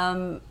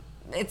 in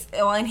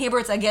Hebrew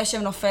it's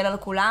 "Ageshem nofel al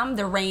kulam,"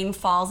 the rain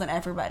falls on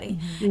everybody,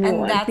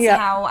 and that's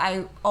how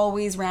I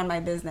always ran my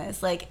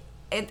business. Like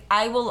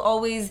I will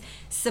always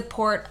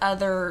support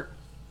other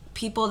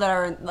people that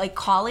are like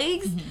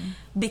colleagues,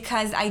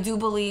 because I do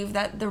believe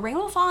that the rain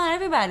will fall on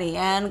everybody,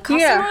 and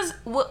customers,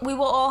 we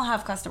will all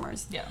have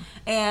customers. Yeah,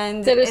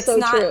 and that is it's so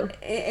not true.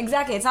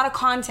 Exactly, it's not a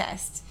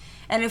contest.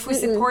 And if we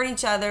support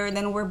each other,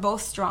 then we're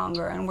both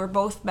stronger and we're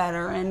both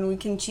better, and we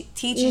can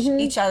teach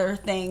each other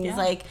things. Yeah.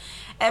 Like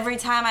every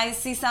time I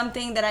see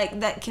something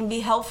that can be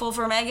helpful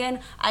for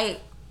Megan, I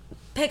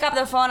pick up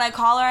the phone, I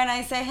call her, and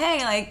I say,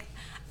 hey, like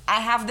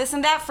I have this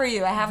and that for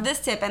you. I have this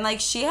tip, and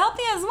like she helped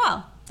me as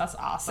well. That's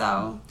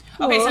awesome.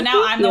 Okay, so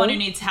now I'm the one who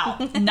needs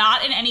help.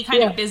 Not in any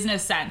kind of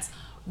business sense.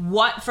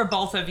 What, for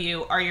both of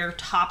you, are your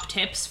top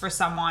tips for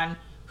someone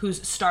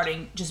who's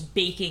starting just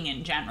baking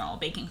in general,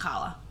 baking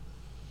challah?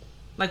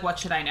 Like, what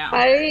should I know?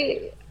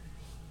 I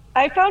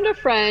found a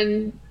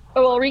friend,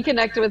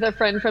 reconnected with a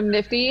friend from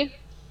Nifty,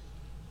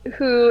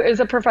 who is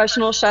a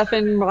professional chef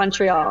in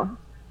Montreal.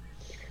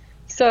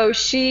 So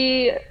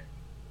she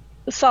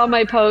saw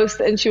my post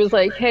and she was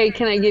like, hey,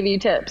 can I give you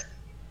tips?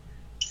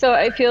 So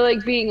I feel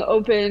like being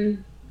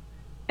open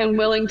and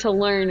willing to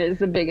learn is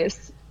the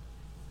biggest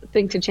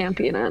thing to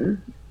champion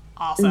on.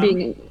 Awesome.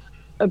 Being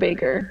a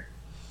baker.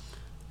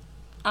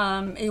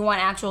 You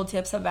want actual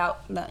tips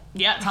about the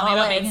tell me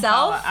about baking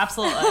itself? Challah.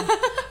 Absolutely.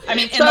 I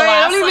mean,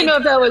 I don't even know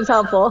if that was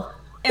helpful.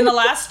 In the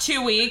last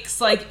 2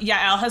 weeks, like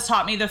Yael has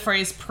taught me the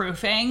phrase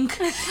proofing.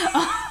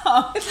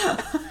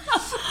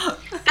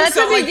 That's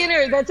a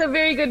beginner. That's a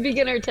very good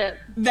beginner tip.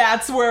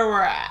 That's where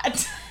we're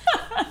at.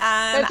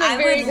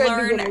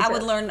 I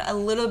would learn a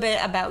little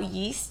bit about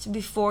yeast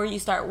before you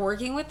start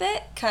working with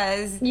it,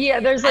 because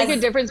there's like a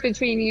difference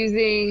between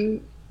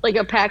using like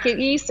a packet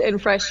yeast and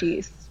fresh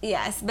yeast.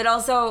 Yes, but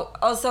also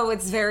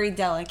it's very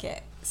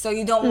delicate, so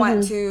you don't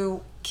want to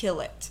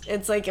kill it.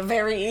 It's like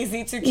very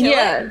easy to kill it.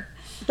 Yeah,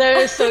 that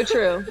is so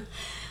true.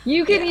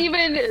 You can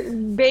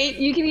even bake.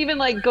 You can even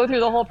like go through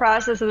the whole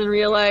process and then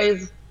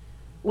realize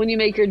when you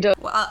make your dough.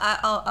 Well,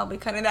 I'll be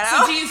cutting that So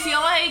out. do you feel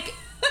like,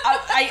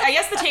 I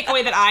guess the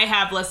takeaway that I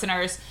have,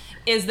 listeners,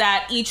 is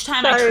that each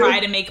time I Sorry. try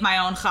to make my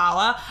own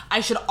challah,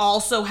 I should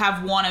also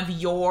have one of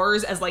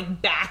yours as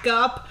like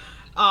backup,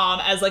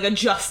 as like a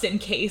just in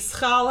case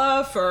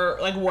challah for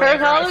like Her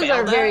whatever I challahs failed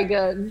are at. very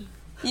good.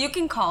 You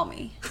can call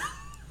me.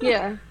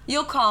 Yeah.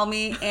 You'll call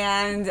me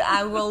and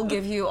I will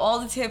give you all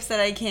the tips that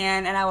I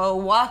can and I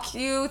will walk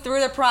you through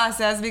the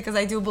process because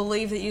I do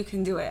believe that you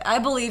can do it. I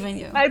believe in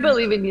you. I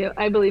believe in you.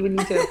 I believe in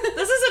you too.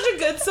 This is such a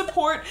good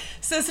support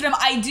system.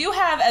 I do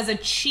have as a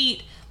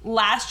cheat,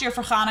 last year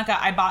for Hanukkah,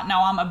 I bought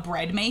Noam a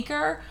bread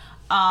maker.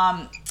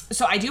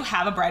 So I do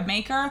have a bread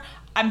maker.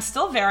 I'm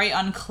still very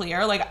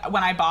unclear. Like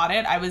when I bought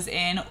it, I was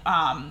in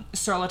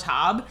Sur La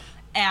Table,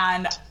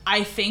 and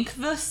I think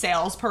the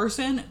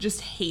salesperson just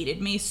hated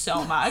me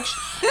so much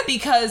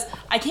because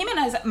I came in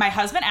as my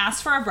husband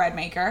asked for a bread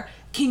maker.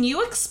 Can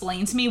you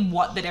explain to me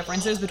what the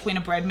difference is between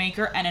a bread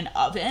maker and an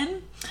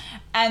oven?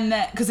 And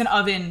then, because an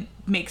oven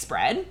makes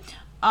bread.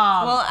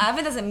 Well,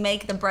 oven doesn't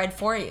make the bread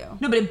for you.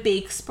 No, but it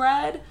bakes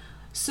bread.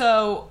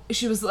 So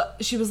she was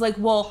like,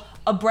 well,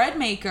 a bread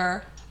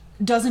maker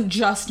doesn't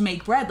just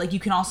make bread. Like you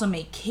can also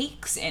make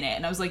cakes in it.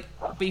 And I was like,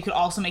 but you could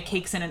also make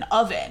cakes in an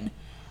oven.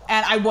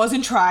 And I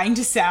wasn't trying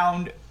to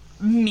sound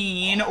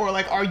mean or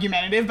like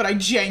argumentative, but I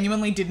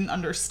genuinely didn't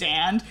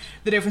understand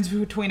the difference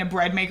between a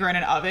bread maker and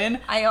an oven.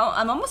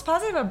 I'm almost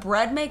positive a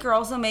bread maker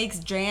also makes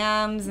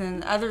jams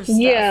and other stuff.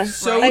 Yeah.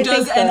 So I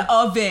does think so. an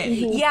oven.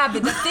 Yeah,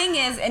 but the thing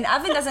is, an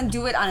oven doesn't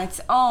do it on its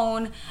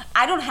own.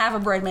 I don't have a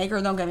bread maker,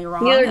 don't get me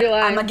wrong. Neither do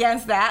I. I'm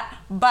against that.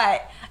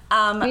 But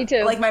Me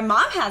too. like my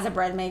mom has a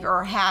bread maker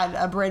or had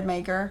a bread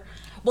maker.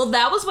 Well,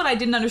 that was what I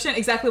didn't understand.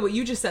 Exactly what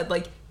you just said.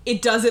 Like,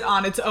 it does it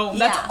on its own.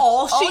 That's Yeah.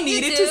 all she you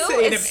needed do to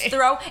say to is me.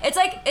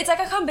 It's like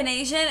a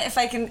combination. If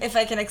I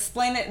can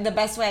explain it the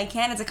best way I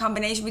can, it's a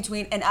combination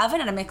between an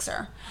oven and a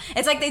mixer.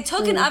 It's like they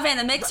took an oven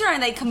and a mixer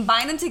and they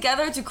combined them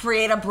together to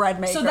create a bread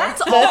maker. So that's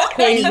all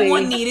crazy.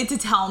 anyone needed to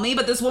tell me.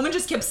 But this woman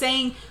just kept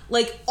saying,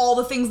 like, all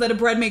the things that a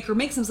bread maker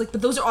makes. And I was like,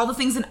 but those are all the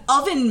things an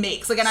oven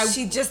makes. Like, and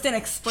she just didn't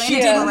explain she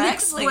it didn't correctly.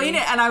 explain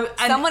it. And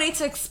Someone needs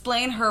to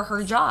explain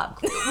her job.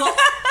 well,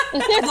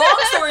 long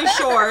story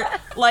short,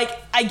 like,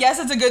 I guess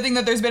it's a good thing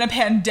that there's been a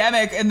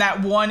pandemic in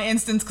that one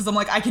instance, because I'm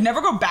like, I can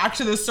never go back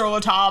to this Sur La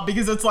Table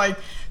because it's like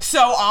so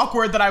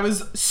awkward that I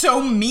was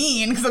so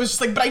mean, because I was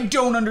just like, but I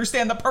don't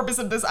understand the purpose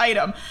of this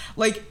item.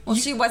 Like, Well,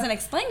 she wasn't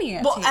explaining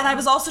it. well, to you. and I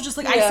was also just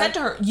like, I Yeah. said to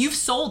her, you've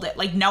sold it.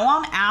 Like,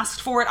 Noam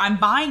asked for it. I'm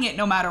buying it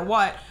no matter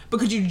what. But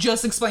could you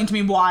just explain to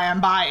me why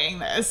I'm buying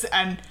this?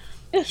 And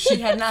she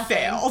had nothing.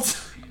 failed.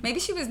 Maybe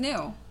she was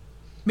new.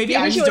 Maybe Maybe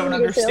I she just don't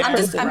wasn't a good understand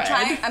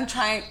salesperson. bread. I'm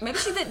trying. Maybe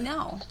she didn't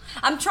know.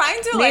 I'm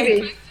trying to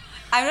Maybe. like.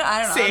 I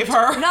don't know. Save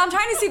her. No, I'm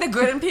trying to see the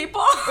good in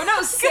people.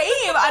 No, same.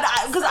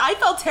 Because I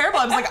felt terrible.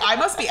 I was like, I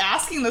must be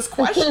asking this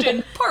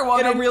question Poor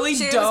woman. in a really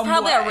It dumb was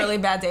probably way. a really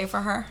bad day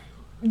for her.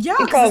 Yeah,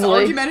 because this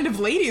Probably. argumentative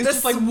lady is This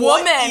just like, woman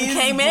what is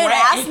came in and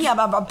bread? asked me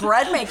about a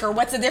bread maker.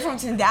 What's the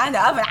difference between that and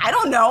the oven? I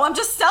don't know. I'm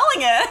just selling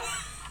it.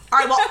 All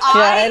right, well,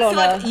 I I don't feel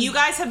like know. you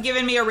guys have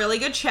given me a really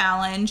good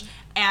challenge,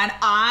 and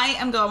I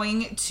am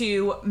going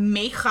to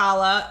make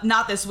challah,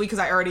 not this week because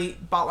I already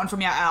bought one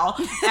from Yael,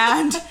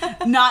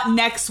 and not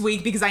next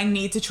week because I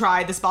need to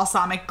try this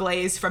balsamic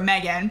glaze from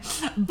Megan,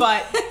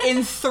 but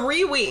in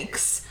 3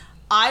 weeks,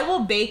 I will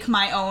bake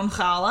my own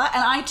challah,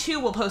 and I too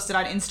will post it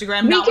on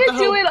Instagram. We not with could the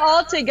do hope- it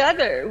all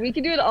together. We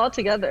could do it all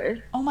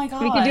together. Oh my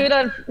god. We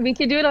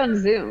could do it on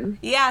Zoom.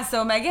 Yeah,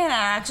 so Megan and I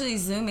are actually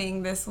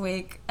Zooming this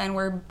week, and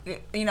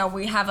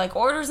we have like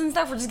orders and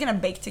stuff. We're just gonna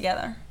bake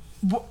together.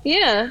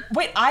 Yeah.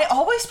 Wait, I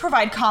always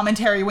provide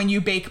commentary when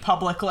you bake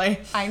publicly.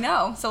 I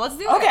know. So let's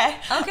do Okay.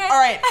 it. Okay. All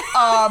right.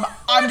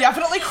 I'm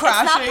definitely It's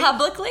crashing. not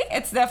publicly.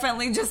 It's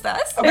definitely just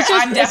us. Okay, It's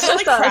just- I'm it's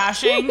definitely just us.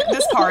 crashing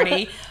this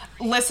party.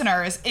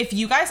 Listeners, if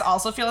you guys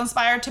also feel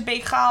inspired to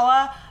bake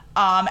challah,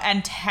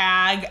 and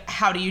tag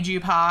How Do You Jew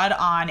Pod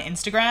on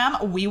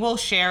Instagram, we will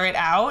share it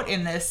out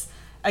in this,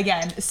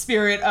 again,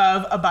 spirit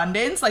of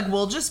abundance. Like,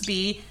 we'll just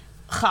be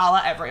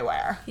challah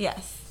everywhere.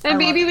 Yes. And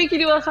maybe we could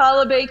do a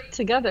challah bake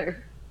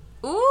together.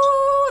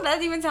 Ooh, that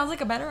even sounds like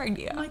a better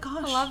idea. Oh my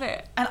gosh. I love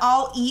it. And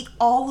I'll eat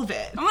all of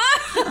it.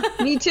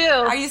 Me too.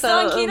 Are you still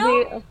on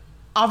keto?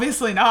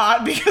 Obviously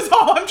not, because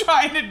all I'm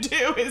trying to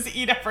do is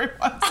eat everyone's.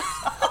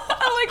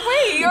 I'm like,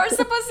 wait, you're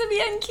supposed to be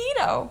on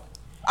keto.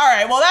 All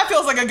right, well, that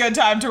feels like a good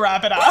time to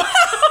wrap it up.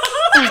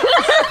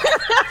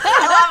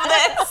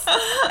 I love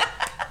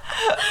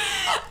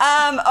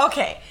this.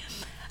 Okay.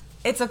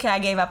 It's okay. I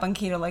gave up on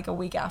keto like a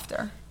week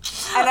after.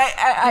 And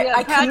Yeah,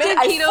 I Pat did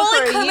I keto for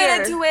fully a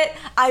committed year. to it.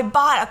 I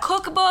bought a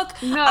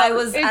cookbook. No, I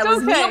was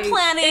it's meal okay.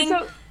 planning.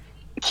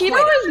 Keto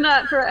Quit. is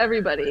not for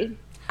everybody.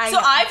 So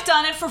I've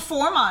done it for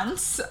 4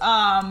 months.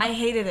 I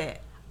hated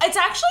it. It's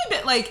actually a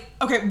bit like,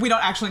 okay, we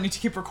don't actually need to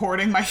keep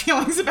recording my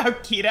feelings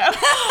about keto.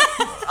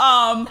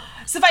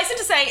 Suffice it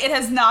to say, it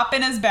has not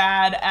been as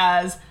bad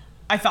as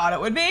I thought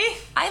it would be.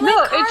 I like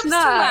No, carbs it's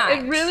not. too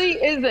much. It really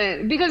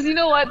isn't. Because you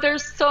know what?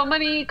 There's so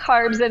many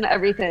carbs in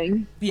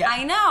everything. Yeah.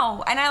 I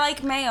know, and I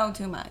like mayo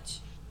too much.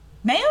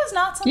 Mayo is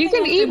not something You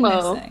can I've eat been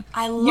Mo. missing.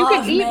 I love You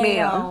can eat mayo.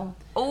 mayo.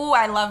 Oh,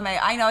 I love mayo.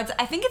 I know.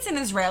 I think it's an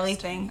Israeli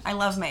thing. I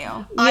love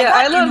mayo. Yeah,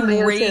 I got love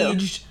mayo too.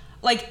 enraged.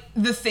 Like,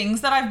 the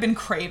things that I've been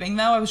craving,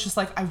 though, I was just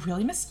like, I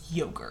really miss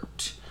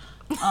yogurt.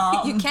 You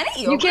can't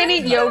eat yogurt. You can't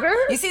eat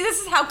yogurt? You see,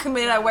 this is how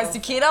committed I was to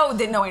keto.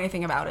 Didn't know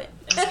anything about it.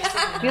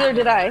 Neither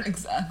did I.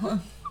 Exactly. So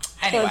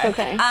Anyway. it's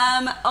okay.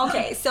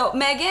 Okay, so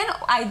Megan,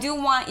 I do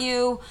want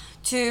you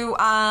to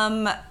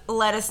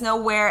let us know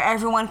where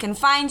everyone can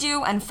find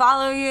you and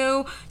follow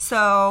you,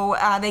 so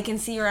they can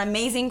see your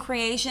amazing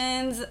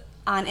creations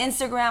on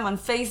Instagram, on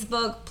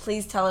Facebook.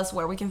 Please tell us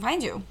where we can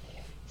find you.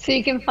 So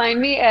you can find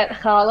me at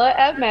Chala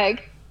at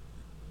Meg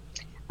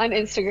on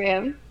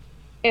Instagram.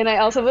 And I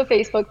also have a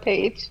Facebook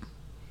page.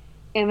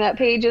 And that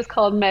page is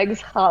called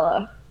Meg's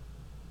Chala.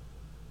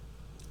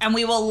 And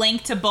we will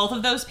link to both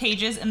of those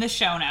pages in the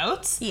show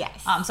notes.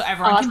 Yes. So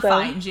everyone can Awesome.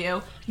 find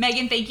you.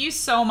 Megan, thank you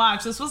so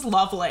much. This was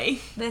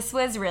lovely. This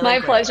was really My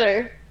great.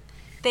 pleasure.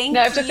 Thank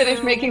Now I you. have to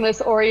finish making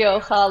this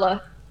Oreo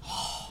challah.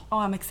 Oh,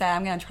 I'm excited.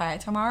 I'm going to try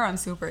it tomorrow. I'm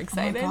super Oh my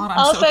excited. God, I'm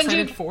I'll so send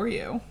excited you- for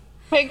you.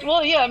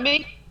 Well, yeah,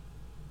 making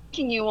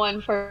you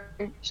one for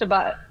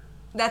Shabbat.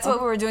 That's what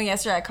we were doing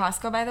yesterday at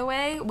Costco, by the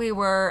way. We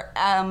were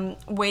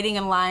waiting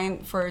in line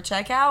for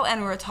checkout,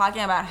 and we were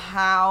talking about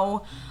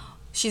how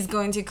she's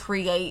going to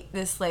create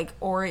this like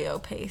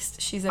Oreo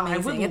paste. She's I would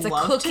amazing. It's a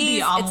love cookies. to be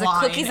It's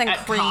online a cookies and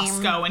at cream.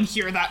 Costco and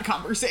hear that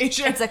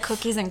conversation. It's a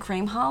cookies and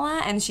cream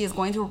challah, and she is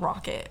going to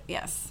rock it.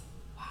 Yes.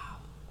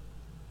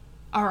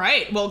 All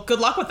right. Well, good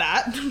luck with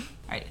that. All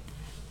right.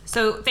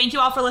 So thank you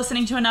all for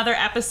listening to another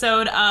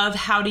episode of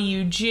How Do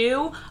You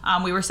Jew?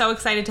 We were so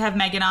excited to have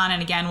Megan on,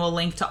 and again, we'll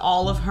link to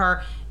all of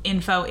her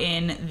info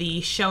in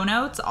the show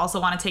notes. Also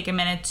want to take a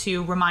minute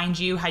to remind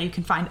you how you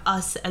can find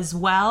us as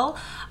well.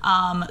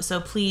 So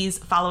please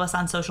follow us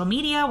on social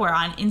media. We're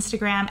on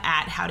Instagram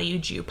at How Do You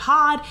Jew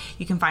Pod.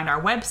 You can find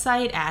our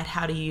website at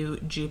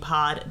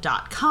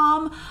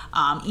howdoyoujewpod.com.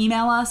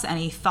 Email us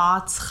any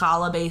thoughts,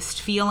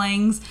 challah-based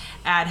feelings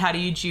at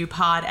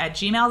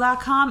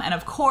howdoyoujewpod@gmail.com. And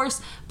of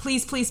course,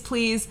 please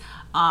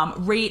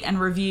rate and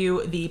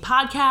review the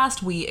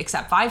podcast. We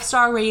accept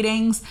 5-star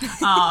ratings.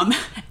 And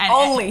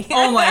Only.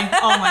 only.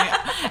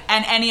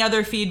 And any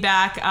other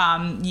feedback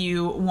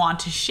you want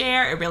to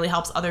share. It really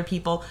helps other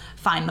people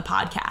find the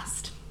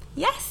podcast.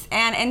 Yes.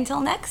 And until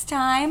next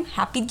time,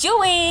 happy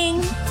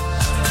Jewing.